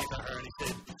sent a chief over and he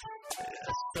said,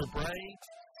 so brave,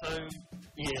 so,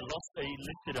 he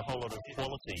listed a whole lot of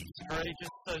qualities. Courageous,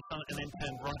 and then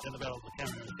turned right down the barrel of the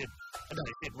camera and said,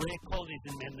 he said, rare qualities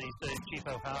in men these days, Chief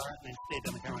O'Hara, and then stared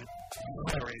down the camera and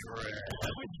very rare.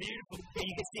 That was beautiful. And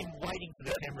you could see him waiting for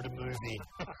the camera to move in.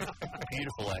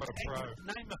 Beautiful acting.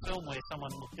 Name a film where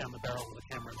someone looked down the barrel of the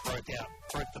camera and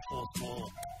broke the fourth wall.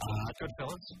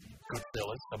 Goodfellas.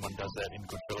 Goodfellas. Someone does that in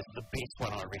Goodfellas. The best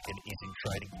one, I reckon, is in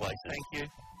Trading Places. Thank you.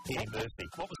 Eddie Murphy.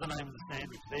 What was the name of the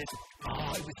sandwich there?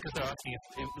 Oh, it was because they were asking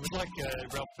it was like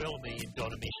Ralph Bellamy in Don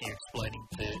Amici explaining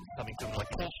something to him like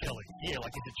Paul Shelley. Yeah,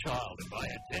 like he's a child. If I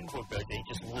had 10 book goes, he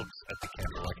just looks at the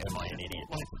camera like, am I an idiot?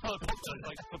 Like for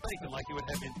bacon, like you would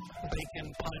have in bacon,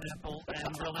 pineapple,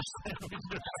 and relish sandwich.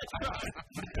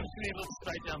 He looks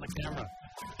straight down the camera.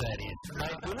 That is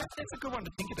great. Well, that's a good one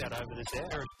to think about over this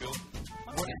hour, Bill.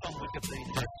 What is on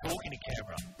Wikipedia? Talking to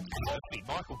camera. Murphy,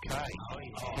 Michael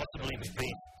Caine. Possibly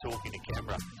McBean talking to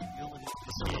camera.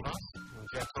 The Son of Us.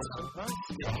 Jack Thompson.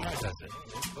 Yeah, he does it.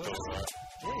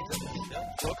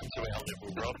 Welcome to our level,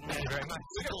 Rob. Thank you very much.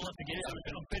 We've got a lot to get out of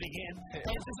it. I'm betting in.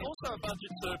 And there's also a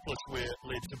budget surplus we're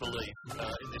led to believe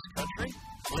in this country.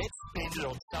 Let's spend it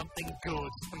on something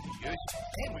good.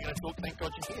 And we're going to talk Thank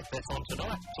God You're Here. That's on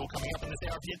tonight. It's all coming up in this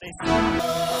hour. If you get this.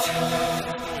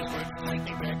 Always worth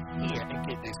taking back here and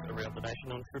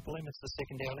combination on Triple M. It's the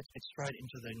second hour. Let's get straight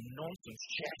into the nonsense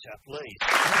chatter, please.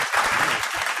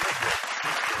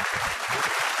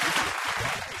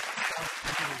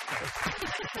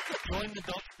 Join the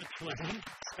dots between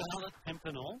Scarlet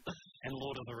Pimpernel and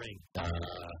Lord of the Rings.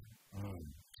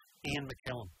 Ian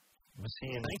McKellen. Was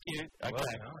he in? Thank you. Okay.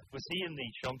 Well, was he in the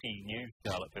chonky new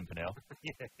Scarlet Pimpernel?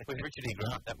 Yeah. With Richard E.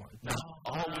 Grant, that one. No.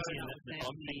 Was he in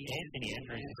Anthony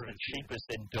Andrews is the cheapest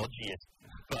and dodgiest,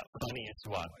 but funniest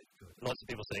one. Lots of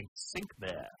people saying, sink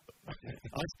there.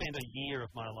 I spent a year of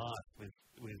my life with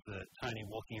Tony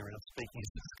walking around speaking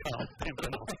to Scarlet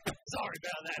Pimpernel. Sorry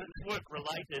about that. It's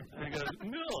work-related. And he goes,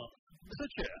 no,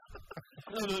 Sitch.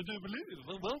 I do believe it.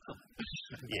 Well, welcome.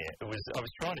 Yeah, it was. I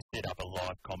was trying to set up a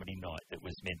live comedy night that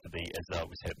was meant to be as though it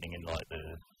was happening in like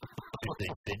the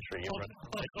 15th century.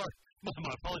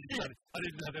 My apologies. I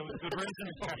didn't know there was a good reason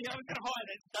for it. Yeah, I was going to hire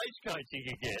that stagecoach you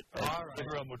could get. Right.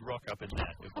 Everyone would rock up in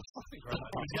that. It was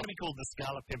going to be called the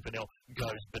Scarlet Pimpernel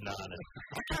Goes Bananas.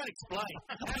 I can't explain.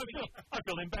 I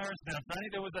feel embarrassed now, Tony.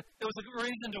 There was a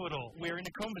reason to it all. We're in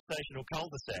a conversational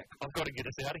cul-de-sac. I've got to get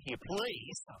us out of here,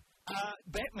 please.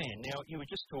 Batman. Now, you were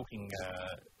just talking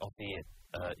off air.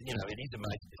 It is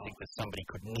amazing to think that somebody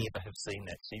could never have seen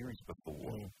that series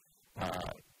before.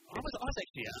 I was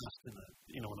actually asked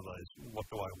in one of those, what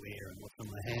do I wear and what's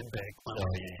in my handbag?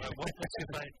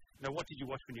 What did you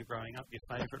watch when you were growing up, your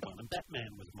favourite one? And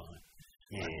Batman was mine.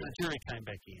 Yeah. The jury came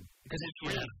back in. Because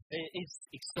it's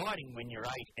exciting when you're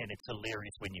 8 and it's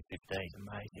hilarious when you're 15. It's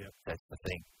amazing. Yeah. That's the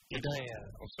thing. Today,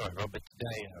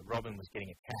 Robin was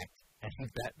getting attacked and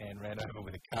Batman ran over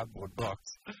with a cardboard box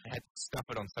and had to stuff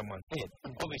it on someone's head.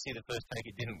 Obviously, the first take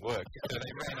it didn't work, so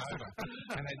they ran over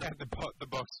and they had the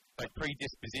box like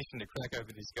predisposition to crack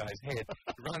over this guy's head.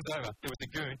 It runs over. There was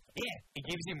a goon. Yeah, he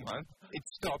gives him one. It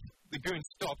stopped. The goon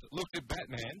stopped, looked at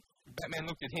Batman. Batman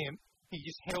looked at him. He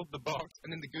just held the box,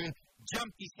 and then the goon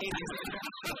jumped his head into the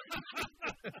box.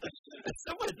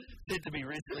 Someone said to me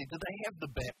recently, do they have the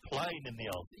bat plane in the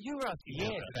old... You were asking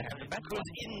they have the bat because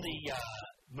in the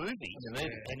movies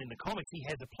and in the comics, he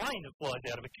has a plane that flies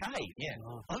out of a cave. Yeah.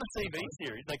 On the TV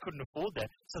series, they couldn't afford that,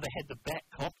 so they had the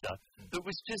Batcopter that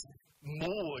was just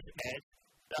moored at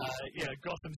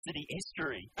Gotham City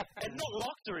estrary and not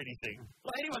locked or anything.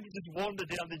 Like anyone can just wander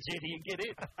down the jetty and get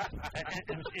in.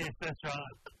 Yes, that's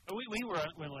right. We were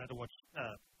allowed to watch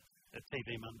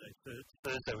TV Monday.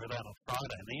 Thursday we were allowed on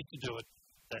Friday, and they used to do it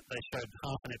that they showed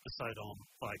half an episode on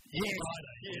Friday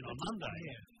and on Monday.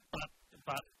 Yeah.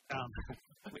 But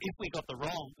if we got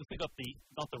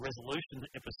not the resolution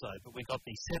episode, but we got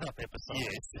the setup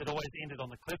episode, it always ended on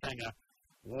the cliffhanger.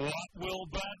 What will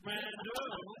Batman do?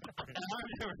 And I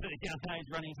remember at a young age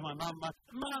running to my mum,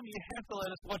 Mum, you have to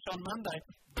let us watch on Monday.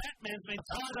 Batman's been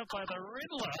tied up by the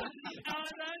Riddler. I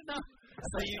don't know.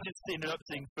 So you just ended up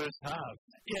seeing first half.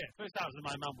 Yeah, first half, as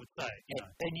my mum would say.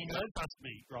 And trust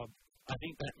me, Rob, I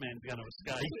think Batman's going to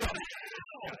escape.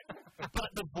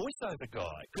 But the voiceover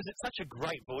guy, because it's such a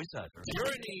great voiceover.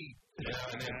 Tyranny!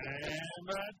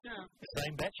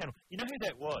 Same Bat Channel. You know who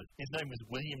that was? His name was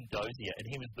William Dozier, and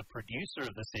he was the producer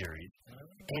of the series.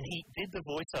 And he did the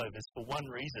voiceovers for one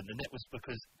reason, and that was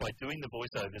because by doing the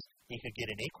voiceovers, he could get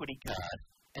an equity card,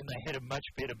 and they had a much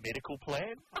better medical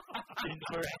plan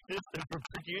for actors and for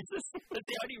producers. That's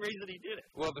the only reason he did it.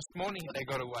 Well, this morning they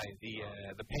got away.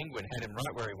 The Penguin had him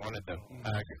right where he wanted them,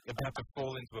 about to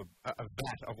fall into a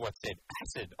vat of what said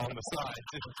acid on the side,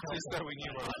 just so we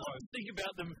knew what it was. Think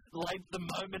about them, like the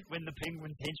moment when the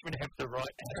Penguin's henchmen have to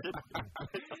write acid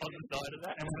on the side of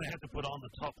that, and when they have to put on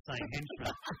the top saying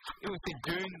henchman. It was the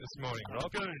goon this morning,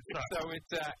 Rob. So I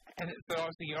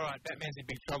was thinking, all right, Batman's in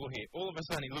big trouble here. All of a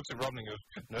sudden, he looks at Robin and goes,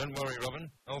 "Don't worry, Robin,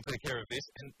 I'll take care of this,"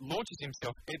 and launches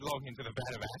himself headlong into the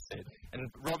vat of acid. And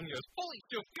Robin goes, "Holy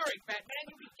sulfuric, Batman,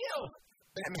 you'll be killed!"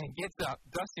 Batman gets up,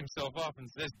 dusts himself off, and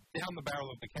says down the barrel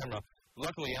of the camera,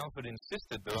 "Luckily, Alfred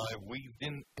insisted that I weaved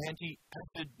in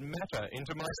anti-acid matter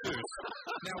into my suit."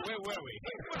 Now, where were we?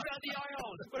 What about the eye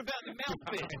holes? What about the mouth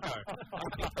bit?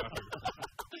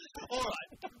 All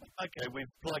right. Okay, we've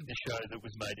plugged a show that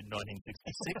was made in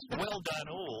 1966. Well done,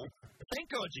 all. Thank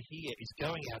God You're Here is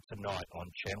going out tonight on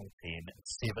Channel 10 at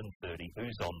 7:30.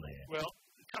 Who's on there? Well,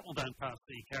 a couple don't pass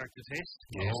the character test.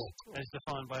 Yes. As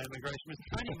defined by immigration. Mr.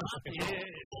 Tony Martin.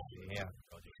 Yeah.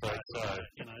 So,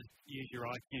 use your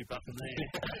IQ button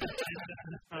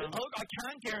there. Look, I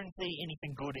can't guarantee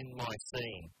anything good in my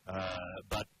scene,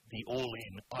 but the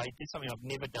all-in, I did something I've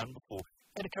never done before.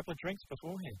 Had a couple of drinks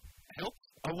beforehand. Helped.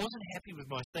 I wasn't happy with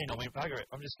my scene. I went, bugger it,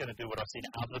 I'm just going to do what I've seen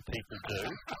other people do.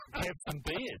 Have some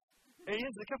beers. He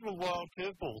has a couple of wild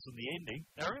curveballs in the ending.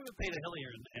 I remember Peter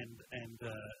Hillier and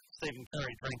Stephen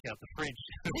Curry drank out the fridge.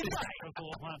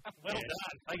 Well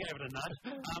done. I gave it a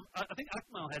nudge. I think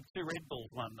Akmal had 2 Red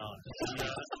Bulls one night.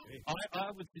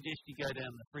 I would suggest you go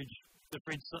down the fridge, the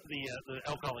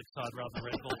alcoholic side rather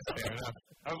than Red Bulls. Fair enough.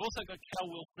 I've also got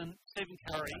Cal Wilson, Stephen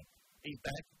Curry. He's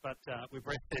back, but we're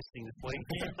breath testing this week.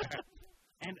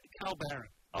 And Carl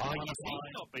Barron. Oh, yes,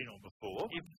 he's not been on before.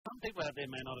 If some people out there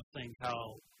may not have seen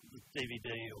Carl's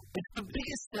DVD. It's the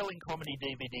biggest selling comedy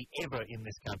DVD ever in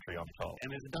this country, I'm told.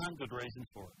 And there's a darn good reason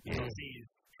for it. Yes. Because he's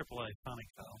AAA funny,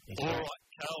 Carl. All right,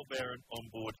 Carl Barron on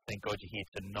board. Thank God you're here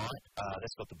tonight.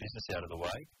 That's got the business out of the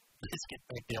way. Let's get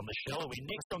back down the shell. Are we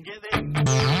next on Get There?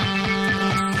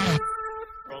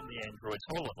 From the Androids,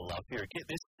 whole lot of love here. Get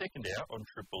this second hour on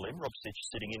Triple M. Rob Sitch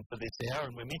sitting in for this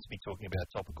hour, and we're meant to be talking about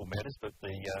topical matters, but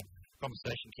the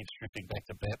conversation keeps drifting back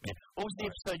to Batman. What was the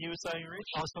episode you were saying,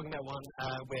 Rich? I was talking about one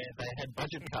where they had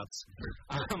budget cuts.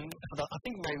 I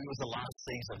think maybe it was the last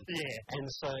season. Yeah.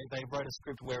 And so they wrote a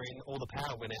script wherein all the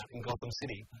power went out in Gotham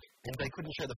City, and they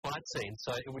couldn't show the fight scene,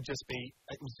 so it was just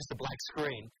a black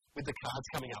screen with the cards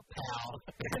coming up, pow,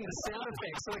 and the sound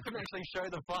effects, so they couldn't actually show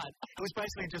the fight. It was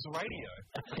basically just radio.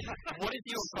 What is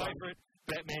your favourite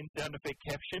Batman sound effect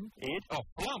caption, Ed? Oh,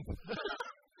 flump!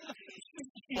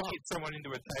 You hit someone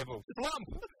into a table. Flump!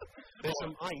 There's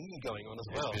some IE going on as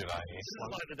well. This is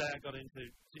like the day I got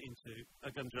into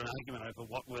an argument over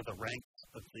what were the ranks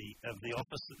of the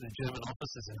officers, the German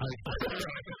officers in Hogan.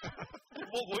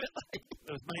 What were they?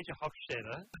 There was Major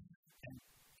Hochstetter,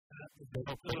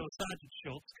 there was Sergeant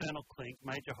Schultz, Colonel Klink,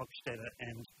 Major Hochstetter,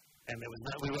 and there was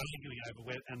we were arguing over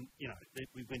where, and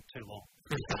we went too long.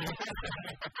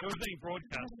 It was being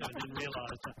broadcast, and I didn't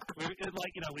realise that.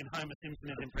 Like when Homer Simpson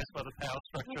is impressed by the power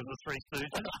structure of the Three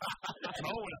Stooges. And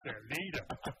I was their leader.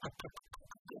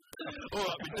 All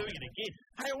right, we're doing it again.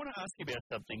 Hey, I want to ask you about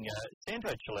something.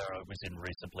 Sandro Chilaro was in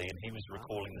recently, and he was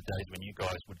recalling the days when you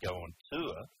guys would go on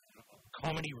tour,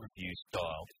 comedy review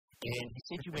style. And he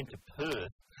said you went to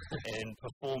Perth and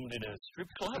performed in a strip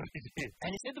club. And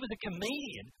he said there was a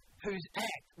comedian whose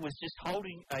act was just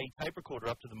holding a tape recorder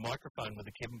up to the microphone with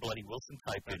a Kevin Bloody Wilson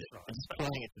tape in it and just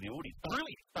playing it to the audience.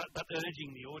 Funny, but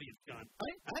urging the audience going,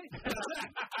 hey,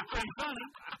 pretty funny.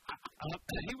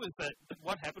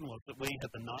 What happened was that we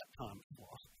had the nighttime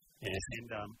slot. Yes.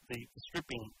 And the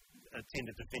stripping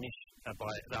tended to finish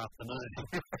by the afternoon.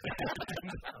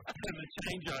 And the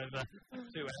changeover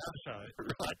to our show,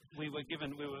 right?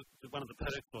 One of the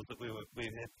perks was that we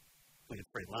had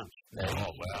free lunch. Oh,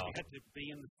 wow. We had to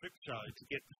be in the strip show to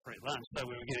get the free lunch, so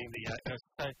we were getting the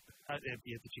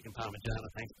chicken parmigiana,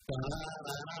 thanks.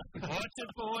 Watch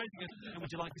it, boys. And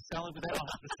would you like a salad with that? I'll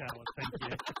have the salad, thank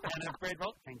you. And a bread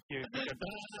roll, thank you.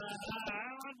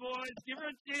 Boys, give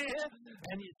her a cheer.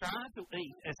 And you start to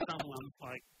eat as someone's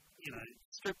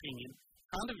stripping in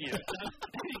front of you.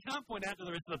 You can't point out to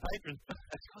the rest of the patrons,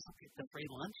 it's because I get the free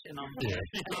lunch and I'm, we're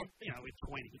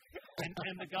 20. And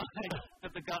the guy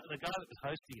that was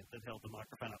hosting it that held the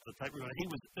microphone up to the tape recorder, he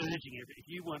was urging if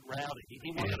you weren't rowdy, he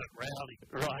wanted it rowdy.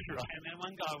 Right. And then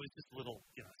one guy was just a little,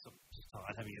 sort of just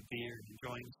tired, having a beer and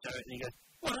enjoying the show, and he goes,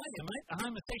 "What are you, mate? A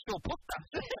homosexual putta?"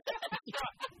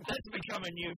 That's become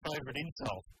a new favourite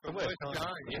insult. And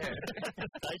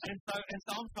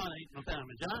so I'm trying to eat my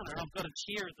parmigiana, and I've got a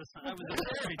cheer at the same. It was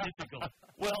very difficult.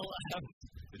 Well,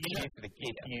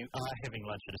 if you are having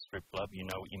lunch at a strip club, you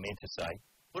know what you meant to say.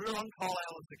 Put it on Cole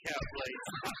Allen's account, please.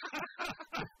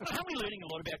 Aren't we learning a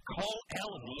lot about Cole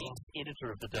Allen, the ex-editor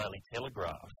of the Daily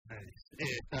Telegraph?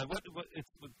 Yeah.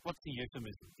 What's the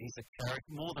euphemism? He's a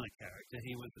character, more than a character.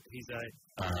 He's a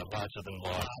larger than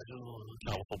life,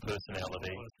 colourful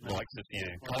personality, likes a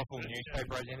few. Colourful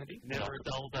newspaper identity. Never a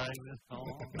dull day with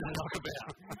Cole. Talk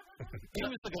about. He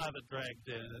was the guy that dragged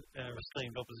our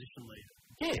esteemed opposition leader.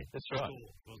 Yeah, that's right.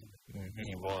 Wasn't it? Mm-hmm.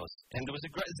 He was. And it's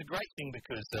a great thing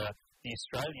because the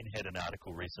Australian had an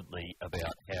article recently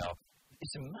about how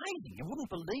it's amazing, you wouldn't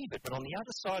believe it, but on the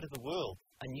other side of the world,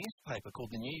 a newspaper called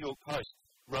the New York Post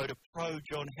wrote a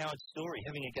pro-John Howard story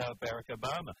having a go at Barack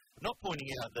Obama, not pointing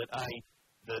out that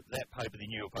that paper, the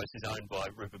New York Post, is owned by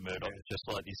Rupert Murdoch, just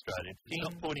like the Australian. He's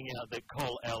not pointing out that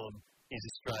Cole Allen is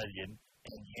Australian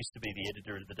and used to be the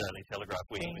editor of the Daily Telegraph,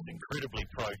 where he was incredibly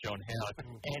pro-John Howard.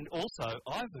 And also,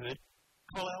 I've heard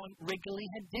Cole Allen regularly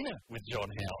had dinner with John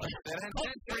Howard. That's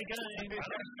very good.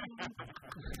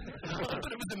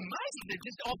 But it was amazing. They're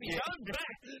just off his own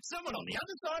back. Someone on the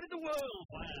other side of the world.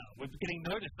 Wow. We're getting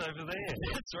noticed over there.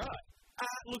 That's right.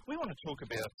 Look, we want to talk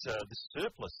about the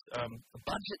surplus, the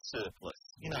budget surplus.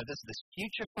 There's this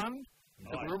future fund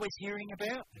that we're always hearing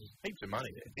about. Heaps of money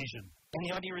there. Vision. And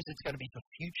the idea is it's going to be for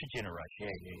future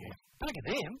generations. Yeah. Look at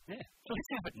them. Yeah. So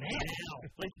let's have it now.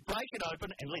 Let's break it open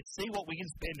and let's see what we can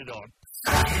spend it on.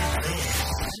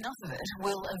 Enough of it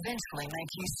will eventually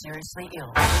make you seriously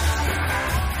ill.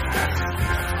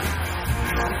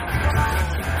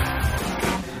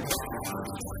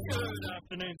 Good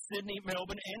afternoon, Sydney,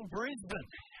 Melbourne and Brisbane.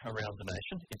 Around the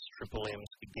nation, it's Triple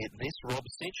M's Get This. Rob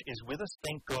Sitch is with us.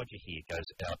 Thank God you're here. Goes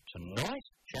out tonight,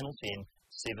 Channel 10,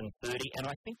 7:30. And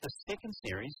I think the second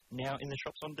series now in the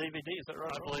shops on DVD. Is that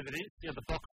right? I believe it is. Yeah, the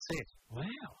box set. Wow.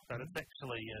 So it's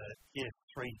actually,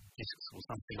 3 discs or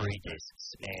something. 3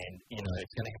 discs. And,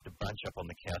 it's going to have to bunch up on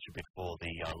the couch a bit for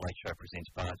the Late Show Presents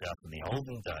Bars Out in the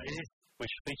olden days. Yes.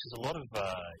 Which features a lot of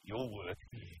your work,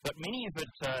 but many of it,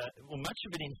 much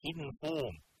of it in hidden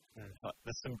form.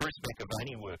 There's some Bruce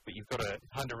McAvaney work, but you've got to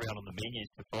hunt around on the menus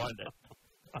to find it.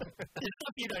 It's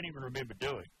stuff you don't even remember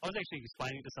doing. I was actually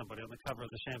explaining to somebody on the cover of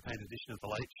the Champagne edition of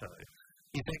The Late Show,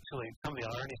 some of the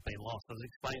irony has been lost. I was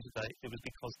explaining today it was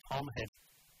because Tom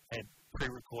had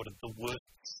pre-recorded the worst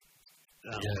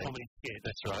comedy sketch.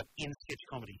 That's right. In sketch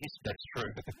comedy history. That's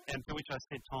true. And to which I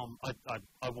said, Tom,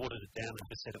 I watered it down and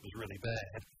just said it was really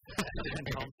bad. And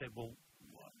Tom said, well,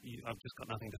 I've just got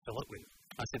nothing to fill it with.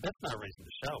 I said, that's no reason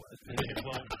to show it. And he said,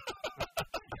 well,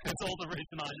 that's all the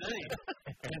reason I need.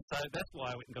 And so that's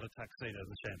why I went and got a tuxedo and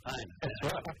the champagne. That's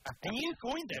right. And you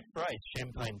coined that phrase,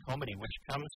 champagne comedy, which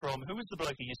comes from, who was the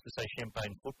bloke who used to say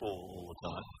champagne football all the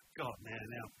time? God, man,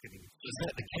 now I'm kidding. Was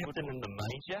that the captain and the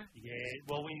major? Yeah,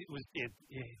 well, what was that?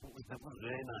 What was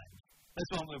their name?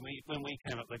 That's one when we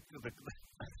came up, the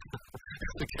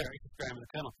character Graham and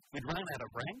the Colonel, we'd run out of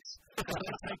ranks.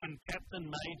 We'd taken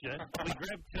Captain, Major, we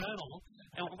grabbed Colonel,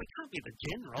 and we can't be the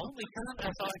General. We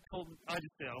can't. So I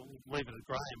just said, I'll leave it at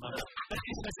Graham.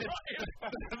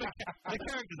 The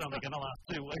character's only going to last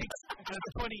 2 weeks.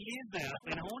 It's 20 years now. It's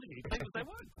been haunting me. People say,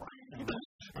 what?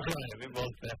 Graham, it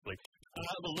was baffling.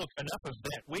 Well, look, enough of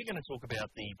that. We're going to talk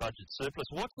about the budget surplus.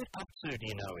 What's it up to, do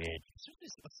you know, Ed?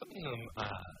 Something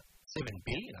 $7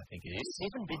 billion, I think it is.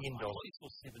 $7 billion. Or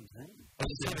 17.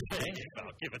 17.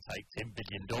 I'll give or take $10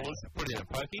 billion. Put in a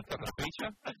pokey, got the feature,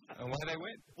 and away they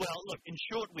went. Well, look, in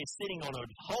short, we're sitting on a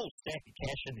whole stack of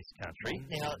cash in this country.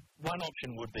 Now, one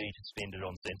option would be to spend it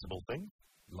on sensible things.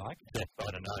 Like? I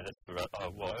don't know, that's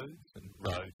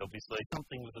roads, obviously.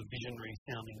 Something with a visionary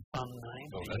sounding fun name.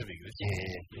 Oh, that'd be good.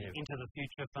 Yeah. Into the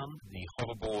Future Fund. The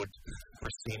Hoverboard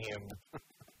Proscenium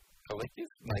Collective?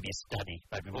 Maybe a study.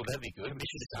 Maybe that'd be good.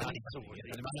 Commission study.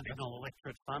 The National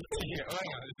Electorate Fund.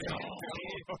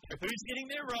 Who's getting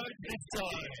their roads this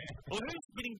time? Or who's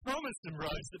getting promised some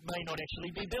roads that may not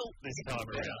actually be built this time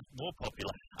around? More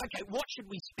popular. Okay, what should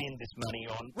we spend this money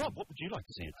on? Rob, what would you like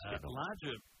to see it spent on?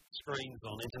 Larger screens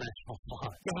on international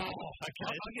flights.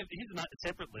 Okay. Here's a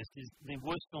separate list. Is the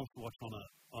worst film to watch on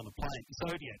a plane.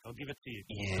 Zodiac, I'll give it to you.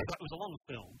 Yeah. It was a long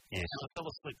film. Yes. And I fell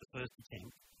asleep the first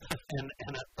attempt. and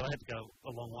I had to go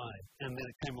a long way. And then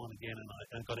it came on again and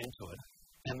I got into it.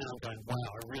 And then I'm going, wow,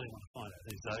 I really want to find out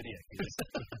who Zodiac is.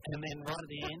 And then right at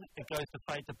the end, it goes to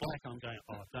fade to black. I'm going,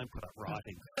 don't put up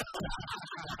writing.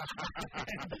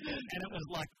 and it was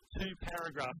like 2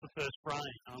 paragraphs the first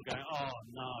frame. And I'm going, oh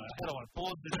no, how do I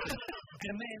pause this?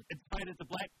 And then it faded to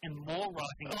black and more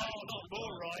writing. Oh, not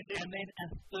more writing. And then a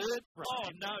third frame. Oh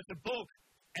no, it's a book.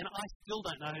 And I still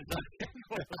don't know who Zodiac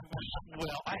was.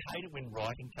 Well, I hate it when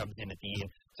writing comes in at the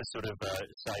end to sort of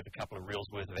save a couple of reels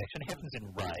worth of action. It happens in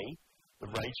Ray. The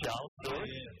Ray Charles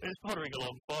story. Yeah. It's pottering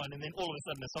along fine, and then all of a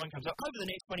sudden a sign comes up. Over the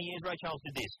next 20 years, Ray Charles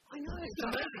did this. I know, it's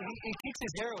amazing. He kicks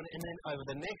his heroin, and then over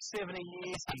the next 70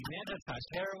 years, he never touched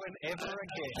heroin ever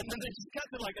again. And then they just cut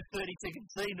to like a 30-second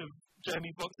scene of Jamie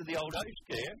Foxx at the old age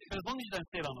care. But as long as you don't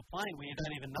see it on the plane where you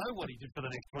don't even know what he did for the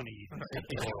next 20 years.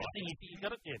 You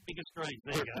got it, bigger screens.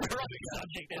 There you go. Right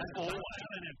subject, as always.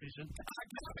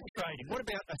 Carbon trading. What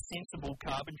about a sensible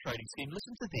carbon trading scheme?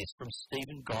 Listen to this from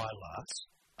Stephen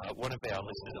Guy-Lass. One of our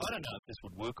listeners. I don't know if this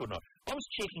would work or not. I was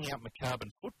checking out my carbon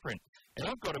footprint, and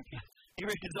he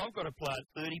reckons I've got to plant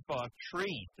 35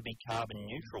 trees to be carbon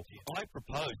neutral. I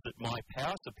propose that my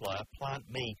power supplier plant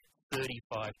me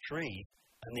 35 trees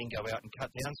and then go out and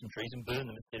cut down some trees and burn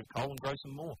them instead of coal and grow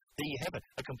some more. There you have it,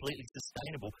 a completely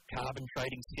sustainable carbon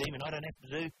trading scheme, and I don't have to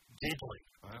do deadly.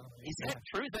 Wow, is that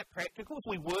true? Is that practical? If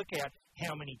we work out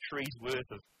how many trees worth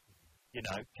of,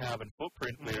 carbon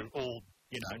footprint we're all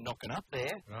knocking up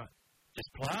there. Right. Just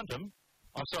plant them.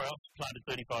 I'm sorry, I've planted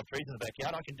 35 trees in the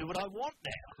backyard. I can do what I want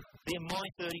now. They're my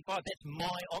 35. That's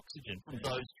my oxygen from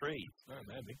those trees. Oh,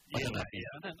 maybe. Yeah,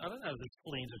 I don't know if it's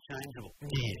fully interchangeable.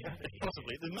 Yeah,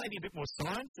 possibly. There may be a bit more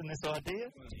science in this idea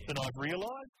than I've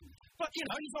realised. But,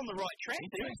 he's on the right track.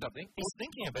 He's doing something. He's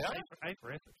thinking about it. A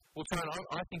for effort. Well, Tone,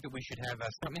 I think that we should have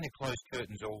something to close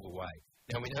curtains all the way.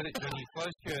 Now, we know that when you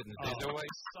close curtains, there's always...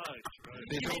 So true.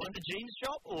 You mean at the jeans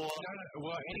shop or... No,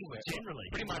 well, anywhere. Generally.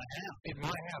 Pretty much in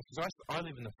my house. Because I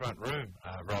live in the front room,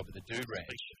 Rob, at the Dude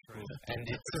Ranch. And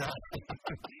it's...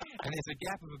 and there's a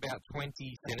gap of about 20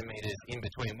 centimetres in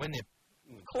between when they're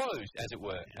closed, as it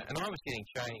were. And I was getting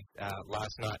changed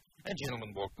last night. A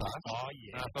gentleman walked past. Oh,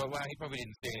 yeah. And I thought, well, he probably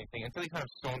didn't see anything until he kind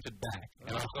of sauntered back.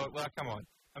 And I thought, well, come on.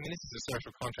 I mean, this is a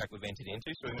social contract we've entered into,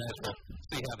 so we may as well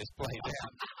see how this plays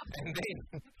out. And then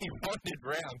he wandered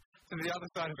round to the other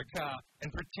side of the car and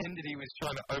pretended he was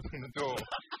trying to open the door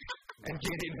and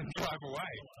get in and drive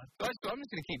away. So I'm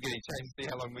just going to keep getting changed to see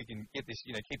how long we can get this,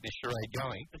 keep this charade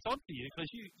going. It's odd for you because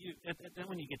then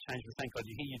when you get changed, thank God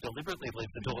you hear you deliberately leave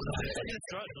the door.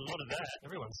 That's right, there's a lot of that.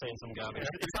 Everyone's seeing some garbage.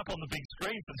 It's up on the big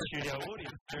screen for the studio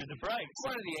audience through the breaks. It's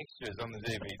one of the extras on the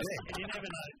DVD. And you never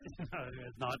know. No,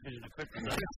 there's night vision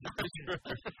equipment.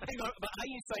 Hang on, but are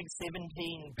you saying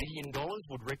 $17 billion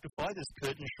would rectify this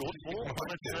curtain shortfall?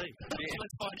 Let's see.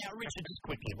 Let's find out. Richard, just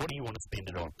quickly, what do you want to spend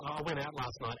it on? I went out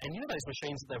last night, and those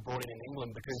machines that they've brought in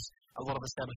England because a lot of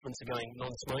establishments are going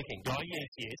non-smoking. Oh,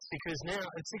 yes. Because now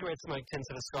cigarette smoke tends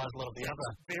to disguise a lot of the other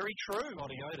very true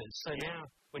body odours. So now,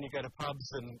 when you go to pubs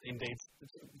and indeed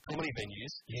comedy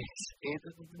venues,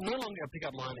 it's no longer a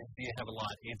pick-up line is, do you have a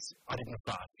light? It's, I didn't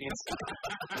fart. It's,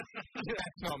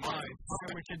 that's not mine. Hi,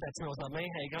 Richard, that smells like me.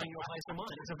 How are you going? Your place or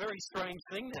mine? It's a very strange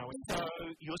thing now. So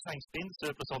you're saying spend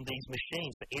surplus on these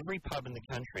machines for every pub in the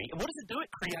country. And what does it do? It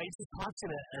creates It parts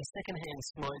in a second-hand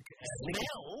smoke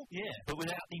smell, but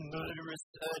without the murderous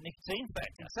nicotine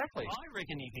factor. Exactly. I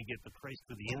reckon you could get the priest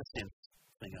with the incense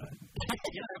thing on.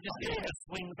 Just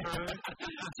swing through.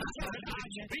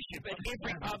 Archbishop at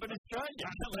every pub in Australia.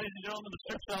 Ladies and gentlemen, the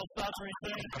strip sale starts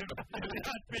routine.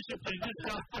 Archbishop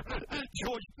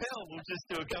George Pell will just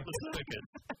do a couple of circuits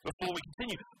before we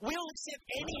continue. We'll accept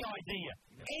any idea,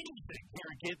 anything.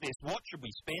 Here, get this. What should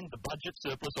we spend the budget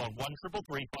surplus on?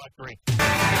 13353.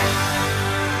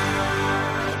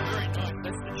 Very nice.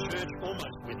 That's the church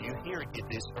almost with you. Here, get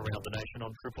this around the nation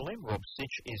on Triple M. Rob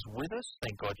Sitch is with us.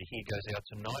 Thank God your hair goes out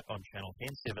tonight on Channel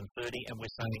 10, 7:30, and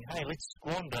we're saying, hey, let's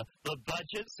squander the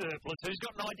budget surplus. Who's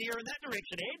got an idea in that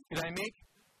direction, Ed? G'day, Mick.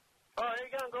 Oh, how you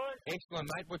going, guys? Excellent,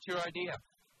 mate. What's your idea?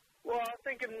 Well, I'm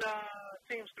thinking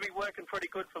seems to be working pretty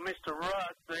good for Mr.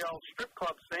 Rudd, the old strip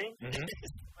club scene. Mm-hmm.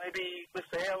 Maybe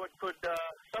Mr. Howard could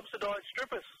subsidise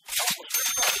strippers.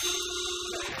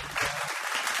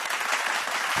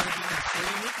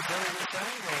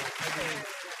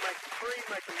 Make it free,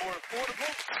 make it more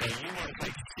affordable. So you want to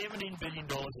take $17 billion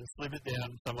and slip it down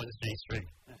someone's G Street?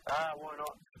 Why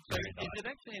not? So is it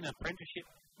actually an apprenticeship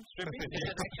stripping? Is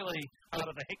it actually part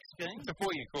of the HEC scheme? It's a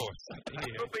 4-year course.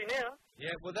 Could be now.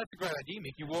 Yeah, well, that's a great idea,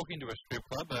 Mick. You walk into a strip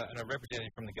club and a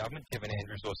representative from the government, Kevin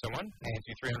Andrews or someone, hands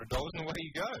you $300 and away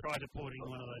you go. Try deporting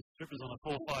one of those strippers on a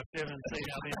 457 and see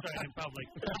how they trade in public.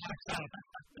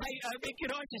 Hey, Mick,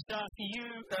 can I just ask you,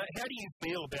 how do you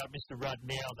feel about Mr. Rudd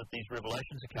now that these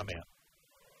revelations have come out?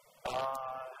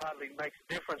 Hardly makes a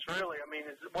difference, really. I mean,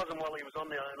 it wasn't while he was on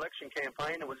the election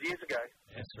campaign. It was years ago.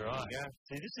 That's right. Yeah.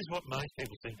 See, this is what most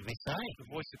people seem to be saying. The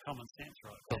voice of common sense,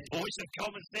 right? The voice of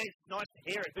common sense. Nice to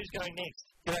hear it. Who's going next?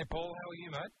 G'day, Paul. How are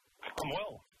you, mate? I'm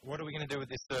well. What are we going to do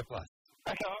with this surplus?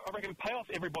 Okay, I reckon pay off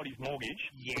everybody's mortgage,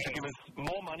 which will give us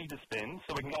more money to spend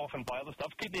so we can go off and buy other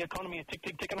stuff, keep the economy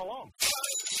ticking along.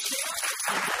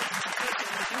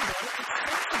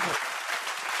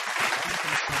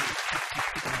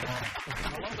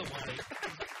 I love the way.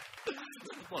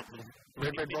 What,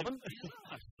 Red Robin?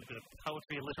 A bit of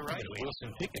poetry alliteration.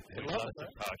 Wilson Pickett.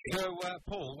 So,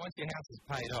 Paul, once your house is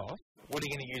paid off, what are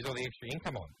you going to use all the extra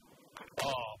income on?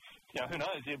 Oh, who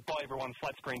knows? You buy everyone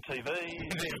flat screen TV,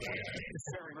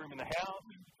 every room in the house.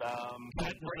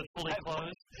 Fully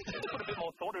closed. Put a bit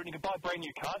more thought in it. You can buy brand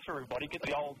new cars for everybody, get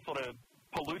the old sort of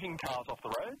polluting cars off the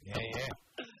road. Yeah.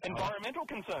 Environmental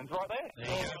concerns right there.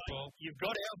 There you go, Paul. You've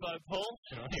got our vote, Paul.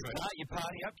 Start your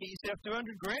party up, get yourself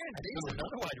 $200,000. That is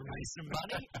another way to raise some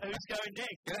money. Who's going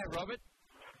next? G'day, Robert.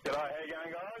 G'day, how you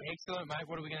going, guys? Excellent, mate.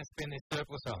 What are we going to spend this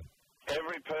surplus on?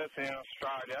 Every person in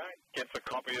Australia gets a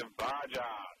copy of Bar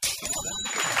Jar.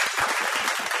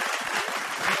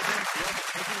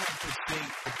 Everyone should see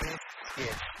the best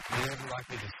sketch you're ever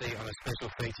likely to see on a special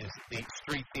features, the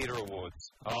Street Theatre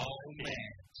Awards. Oh,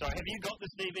 man. So have you got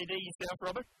this DVD yourself,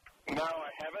 Robert? No,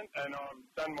 I haven't, and I've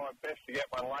done my best to get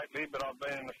one lately, but I've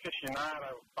been an aficionado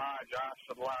of barge arts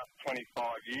for the last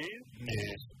 25 years.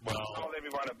 Yes, well... I've told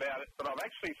everyone about it, but I've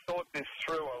actually thought this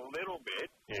through a little bit.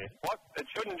 Yeah. It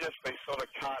shouldn't just be sort of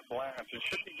carte blanche. It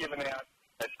should be given out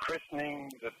at christenings,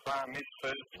 at bar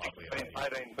mitzvahs, 16,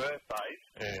 18 birthdays.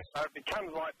 Yeah. So it becomes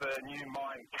like the new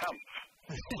Mein Kampf.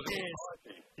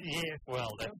 Yes, well,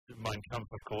 that's Mein Kampf,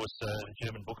 of course, the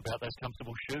German book about those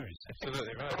comfortable shoes.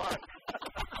 Absolutely right.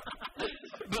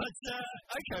 But,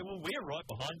 okay, well, we're right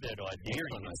behind that idea,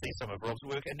 and you can see some of Rob's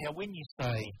work. And now, when you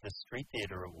say the Street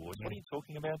Theatre Awards, what are you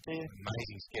talking about there?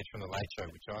 Amazing sketch from The Late Show,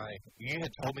 which you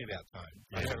had told me about, Tone.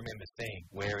 Yeah. I don't remember seeing,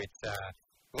 where it's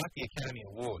like the Academy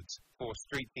Awards for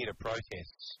street theatre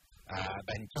protests.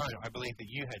 And Tone, I believe that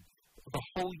you had, the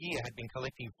whole year, had been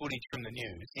collecting footage from the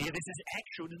news. Yeah, this is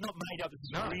actual, it's not made up, this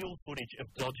is real footage of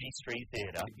dodgy street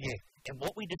theatre. Yeah. And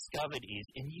what we discovered is,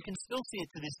 and you can still see it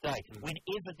to this day,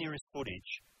 whenever there is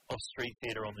footage of street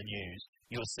theatre on the news,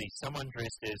 you'll see someone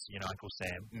dressed as, Uncle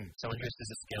Sam, someone dressed as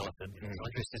a skeleton,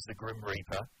 someone dressed as the Grim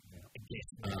Reaper, a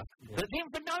guest mark. But then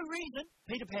for no reason,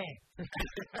 Peter Pan,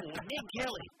 or Ned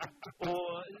Kelly,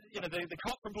 or, the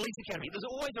cop from Police Academy. There's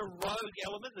always a rogue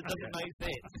element that doesn't make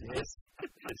sense. Yes.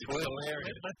 It's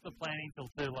hilarious. That's the planning till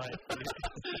too late.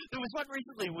 There was one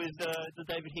recently with the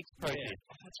David Hicks project,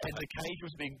 and the cage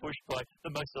was being pushed by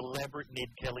the most elaborate Ned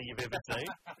Kelly you've ever seen.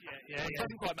 It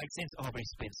doesn't quite make sense. Oh, we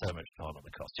spent so much time on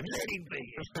the costume. Let him be.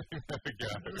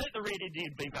 Let the Red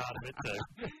Indian be part of it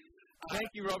too. Thank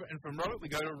you, Robert. And from Robert, we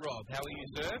go to Rob. How are you,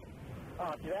 sir?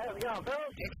 Oh, g'day. How's it going,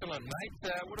 fellas? Excellent,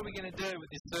 mate. What are we going to do with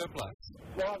this surplus?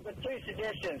 Well, I've got two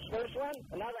suggestions. First one,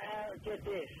 another hour at Get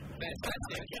This.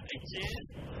 Fantastic. Cheers.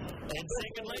 And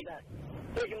secondly,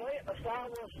 a Star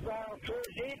Wars style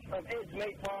cruise hit of Ed's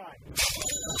Meat Pie.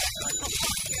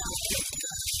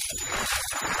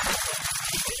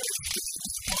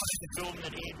 The film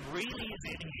that Ed really is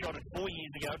in, he shot it 4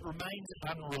 years ago. It remains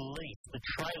unreleased. The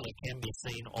trailer can be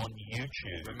seen on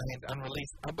YouTube. Remains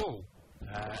unreleasable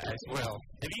as well.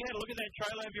 Have you had a look at that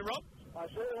trailer, have you, Rob? I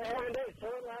certainly have indeed. Saw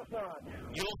it last night.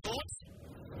 Your thoughts?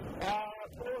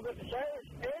 All good to say,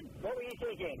 Ed, what were you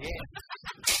thinking? Yeah.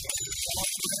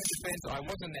 I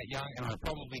wasn't that young, and I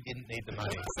probably didn't need the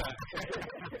money.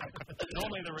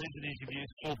 Normally the reason is you've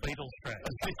used 4 Beatles tracks.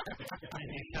 And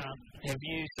you can't. Have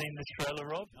you seen this trailer,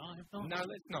 Rob? No, I have not. No,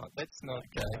 let's not.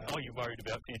 Oh, you're worried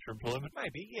about future employment?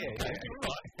 Maybe, yeah. Okay.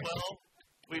 Right. Well,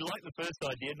 we like the first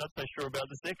idea, not so sure about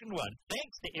the second one.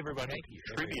 Thanks to everyone who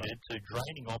contributed to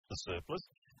draining off the surplus.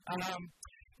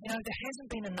 There hasn't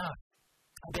been enough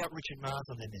about Richard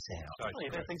Marsden in this house.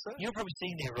 You don't think so? You're probably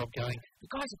seeing there, Rob, going, the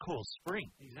guys are called Spring.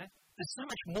 Exactly. There's so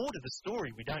much more to the story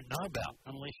we don't know about.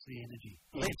 Unleash the energy.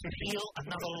 Let's peel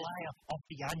another layer off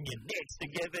the onion next to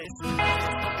get this.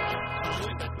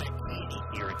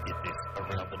 Here at Get This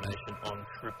around the nation on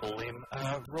Triple M.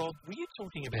 Rob, were you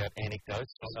talking about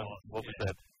anecdotes? What was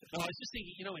that? No, I was just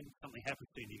thinking, when something happens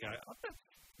to you and you go, I've got a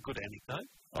good anecdote.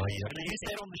 Oh, yeah. And you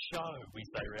said on the show, we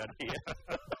say around here.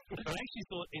 I actually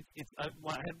thought I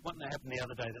had one that happened the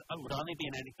other day that would only be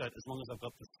an anecdote as long as I've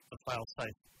got the fail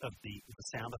safe of the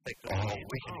sound effect.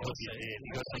 We can help you there.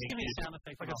 Give me a sound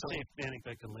effect. I can see if the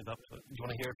anecdote can live up to it. Do you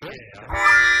want to hear it first? Yeah.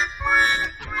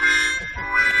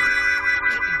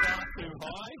 Too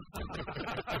high.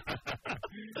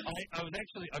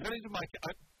 I got into my.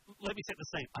 Let me set the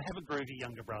scene. I have a groovy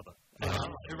younger brother who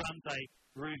runs a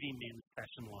groovy men's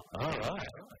fashion line. All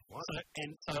right.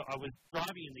 So I was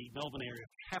driving in the Melbourne area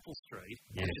of Capel Street,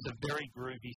 which is a very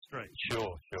groovy street.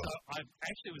 Sure. So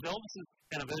it was Elvis's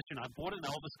anniversary, and I bought an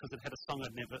Elvis because it had a song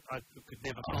I could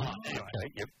never find. Anyway,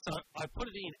 okay, so I put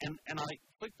it in, and I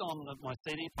clicked on my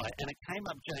CD player, and it came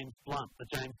up James Blunt, the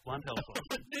James Blunt album.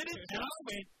 Did it? And I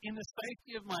went, in the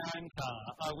safety of my own car,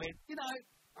 I went,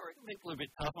 I reckon people are a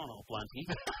bit tough on old Blunty.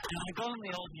 And I got on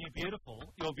the old You're Beautiful,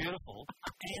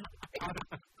 and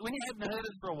when you hadn't heard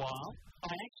it for a while,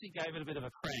 I actually gave it a bit of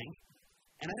a crank.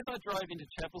 And as I drove into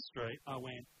Chapel Street, I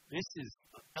went,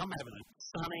 I'm having a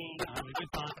sunny, I'm having a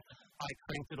good time. I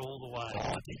cranked it all the way.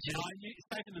 Oh, did you?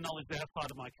 Safe in the knowledge that outside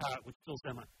of my car, it would still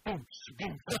sound like, boom,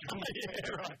 boom.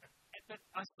 Yeah, right. But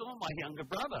I saw my younger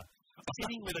brother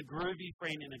sitting with a groovy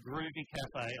friend in a groovy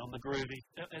cafe on the groovy.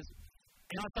 And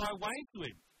so I waved to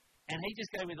him, and he just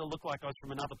gave me the look like I was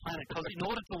from another planet, because in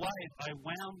order to wave, I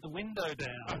wound the window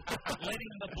down,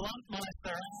 letting the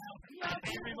Bluntmeister out, and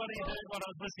everybody heard what I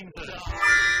was listening to.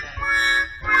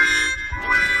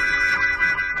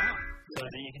 so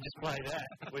that you can just play that.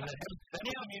 That's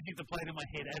the music that played in my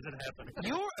head as it happened.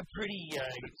 You're a pretty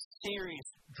serious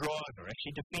driver,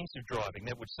 actually defensive driving.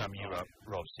 That would sum you up,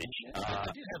 Rob Sitch. I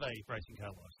did have a racing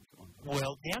car license at one point.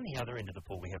 Well, down the other end of the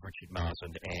pool we have Richard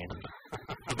Marsden and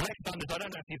the Black Thunders. I don't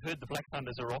know if you've heard the Black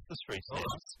Thunders are off the streets now.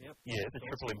 Yep. Yeah, the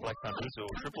Triple M Black Thunders or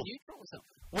triple.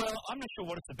 Well, I'm not sure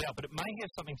what it's about, but it may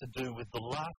have something to do with the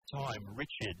last time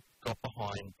Richard got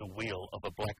behind the wheel of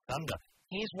a Black Thunder.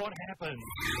 Here's what happened.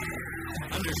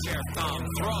 Under Sheriff Tom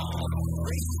Thrall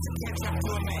races to catch up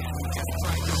to a man who just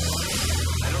tried to run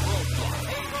at a roadblock.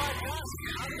 Hey, Roger,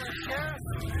 I'm the sheriff.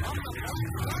 I'm the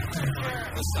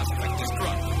sheriff. The suspect is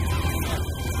drunk.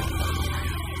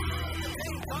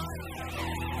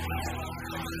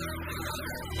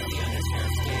 The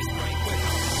undersheriff stays right with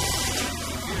him.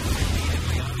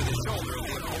 Immediately onto the shoulder of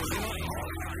the opposing lane.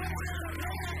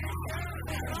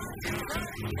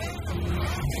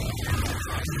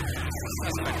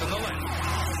 Suspect on the left.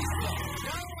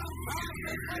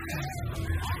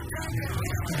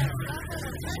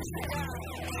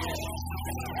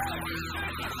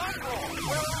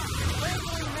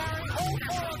 All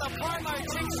four of the primary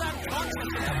chicks unconscious in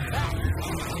the back.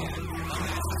 A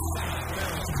massive sack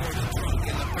barrels toward the drunk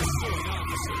and the pursuing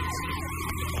officers.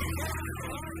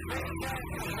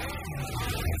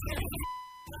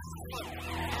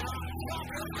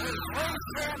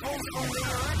 Samples from the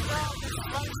erectile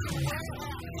dysfunction.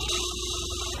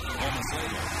 Moments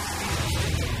later,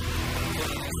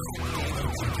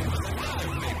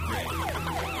 another big break.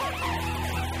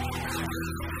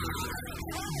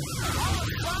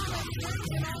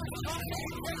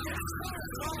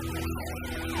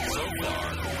 So far,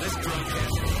 this drunk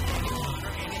has back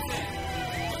onto the pavement,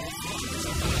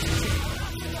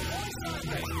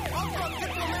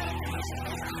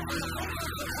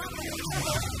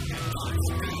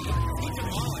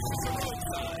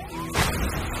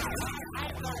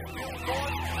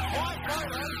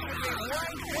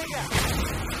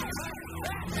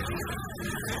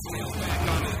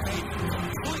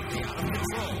 completely out of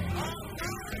control.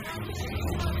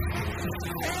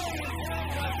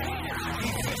 He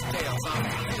fishtails on the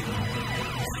pavement.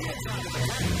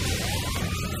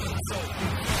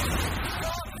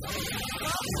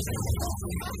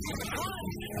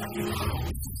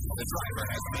 The driver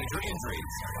has major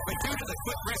injuries, but due to the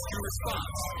quick rescue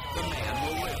response, the man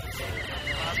will live.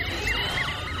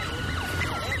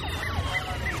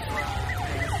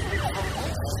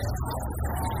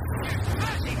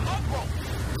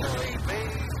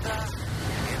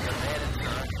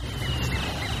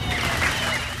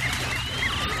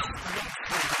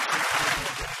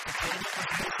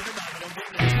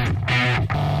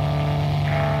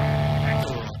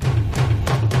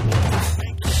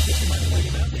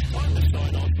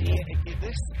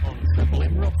 On Triple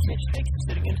M Rob Sitch, thanks for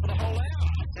sitting in for the whole hour.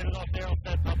 Set it off there, I'll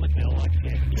say publicly, I like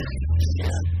it. Yeah,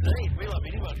 indeed, we love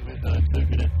anyone with 2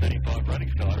 minute 35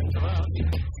 running time.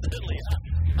 Certainly are.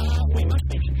 We must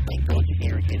mention, thank God you're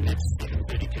here again, that's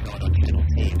 7:30 tonight on Channel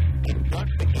 10. And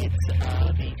don't forget the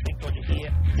Thank God You're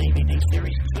Here DVD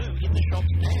Series 2 in the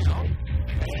shops now.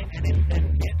 And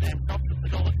shops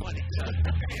at $1.20.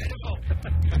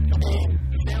 And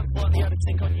sounds slightly out of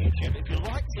sync on YouTube. If you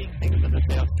like seeing things that are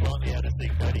sound slightly out of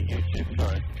sync, go to YouTube.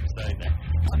 Sorry for saying that.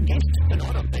 Our guest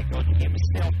tonight on Thank God You're Here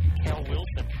myself, Cal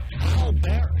Wilson, Carl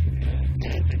Barrett,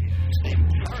 and Stephen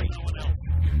Curry. No one else.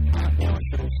 Now I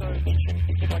should also mention,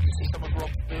 if you'd like to see some of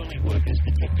Rob's early work as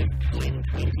Detective Glenn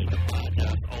 20, the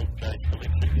Barnard Old Days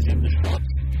collection is in the shops.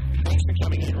 Thanks for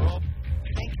coming in, Rob.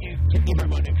 Thank you to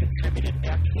everyone who contributed.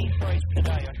 Our key phrase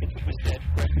today, I think it was that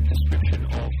graphic description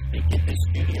of the Get This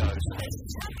Studios.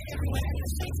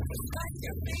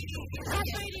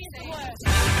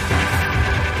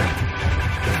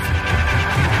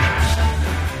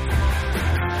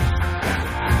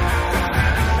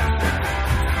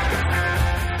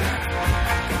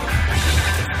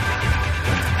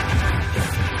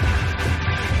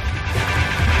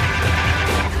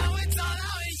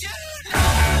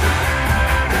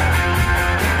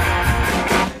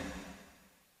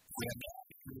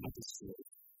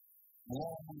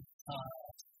 Long time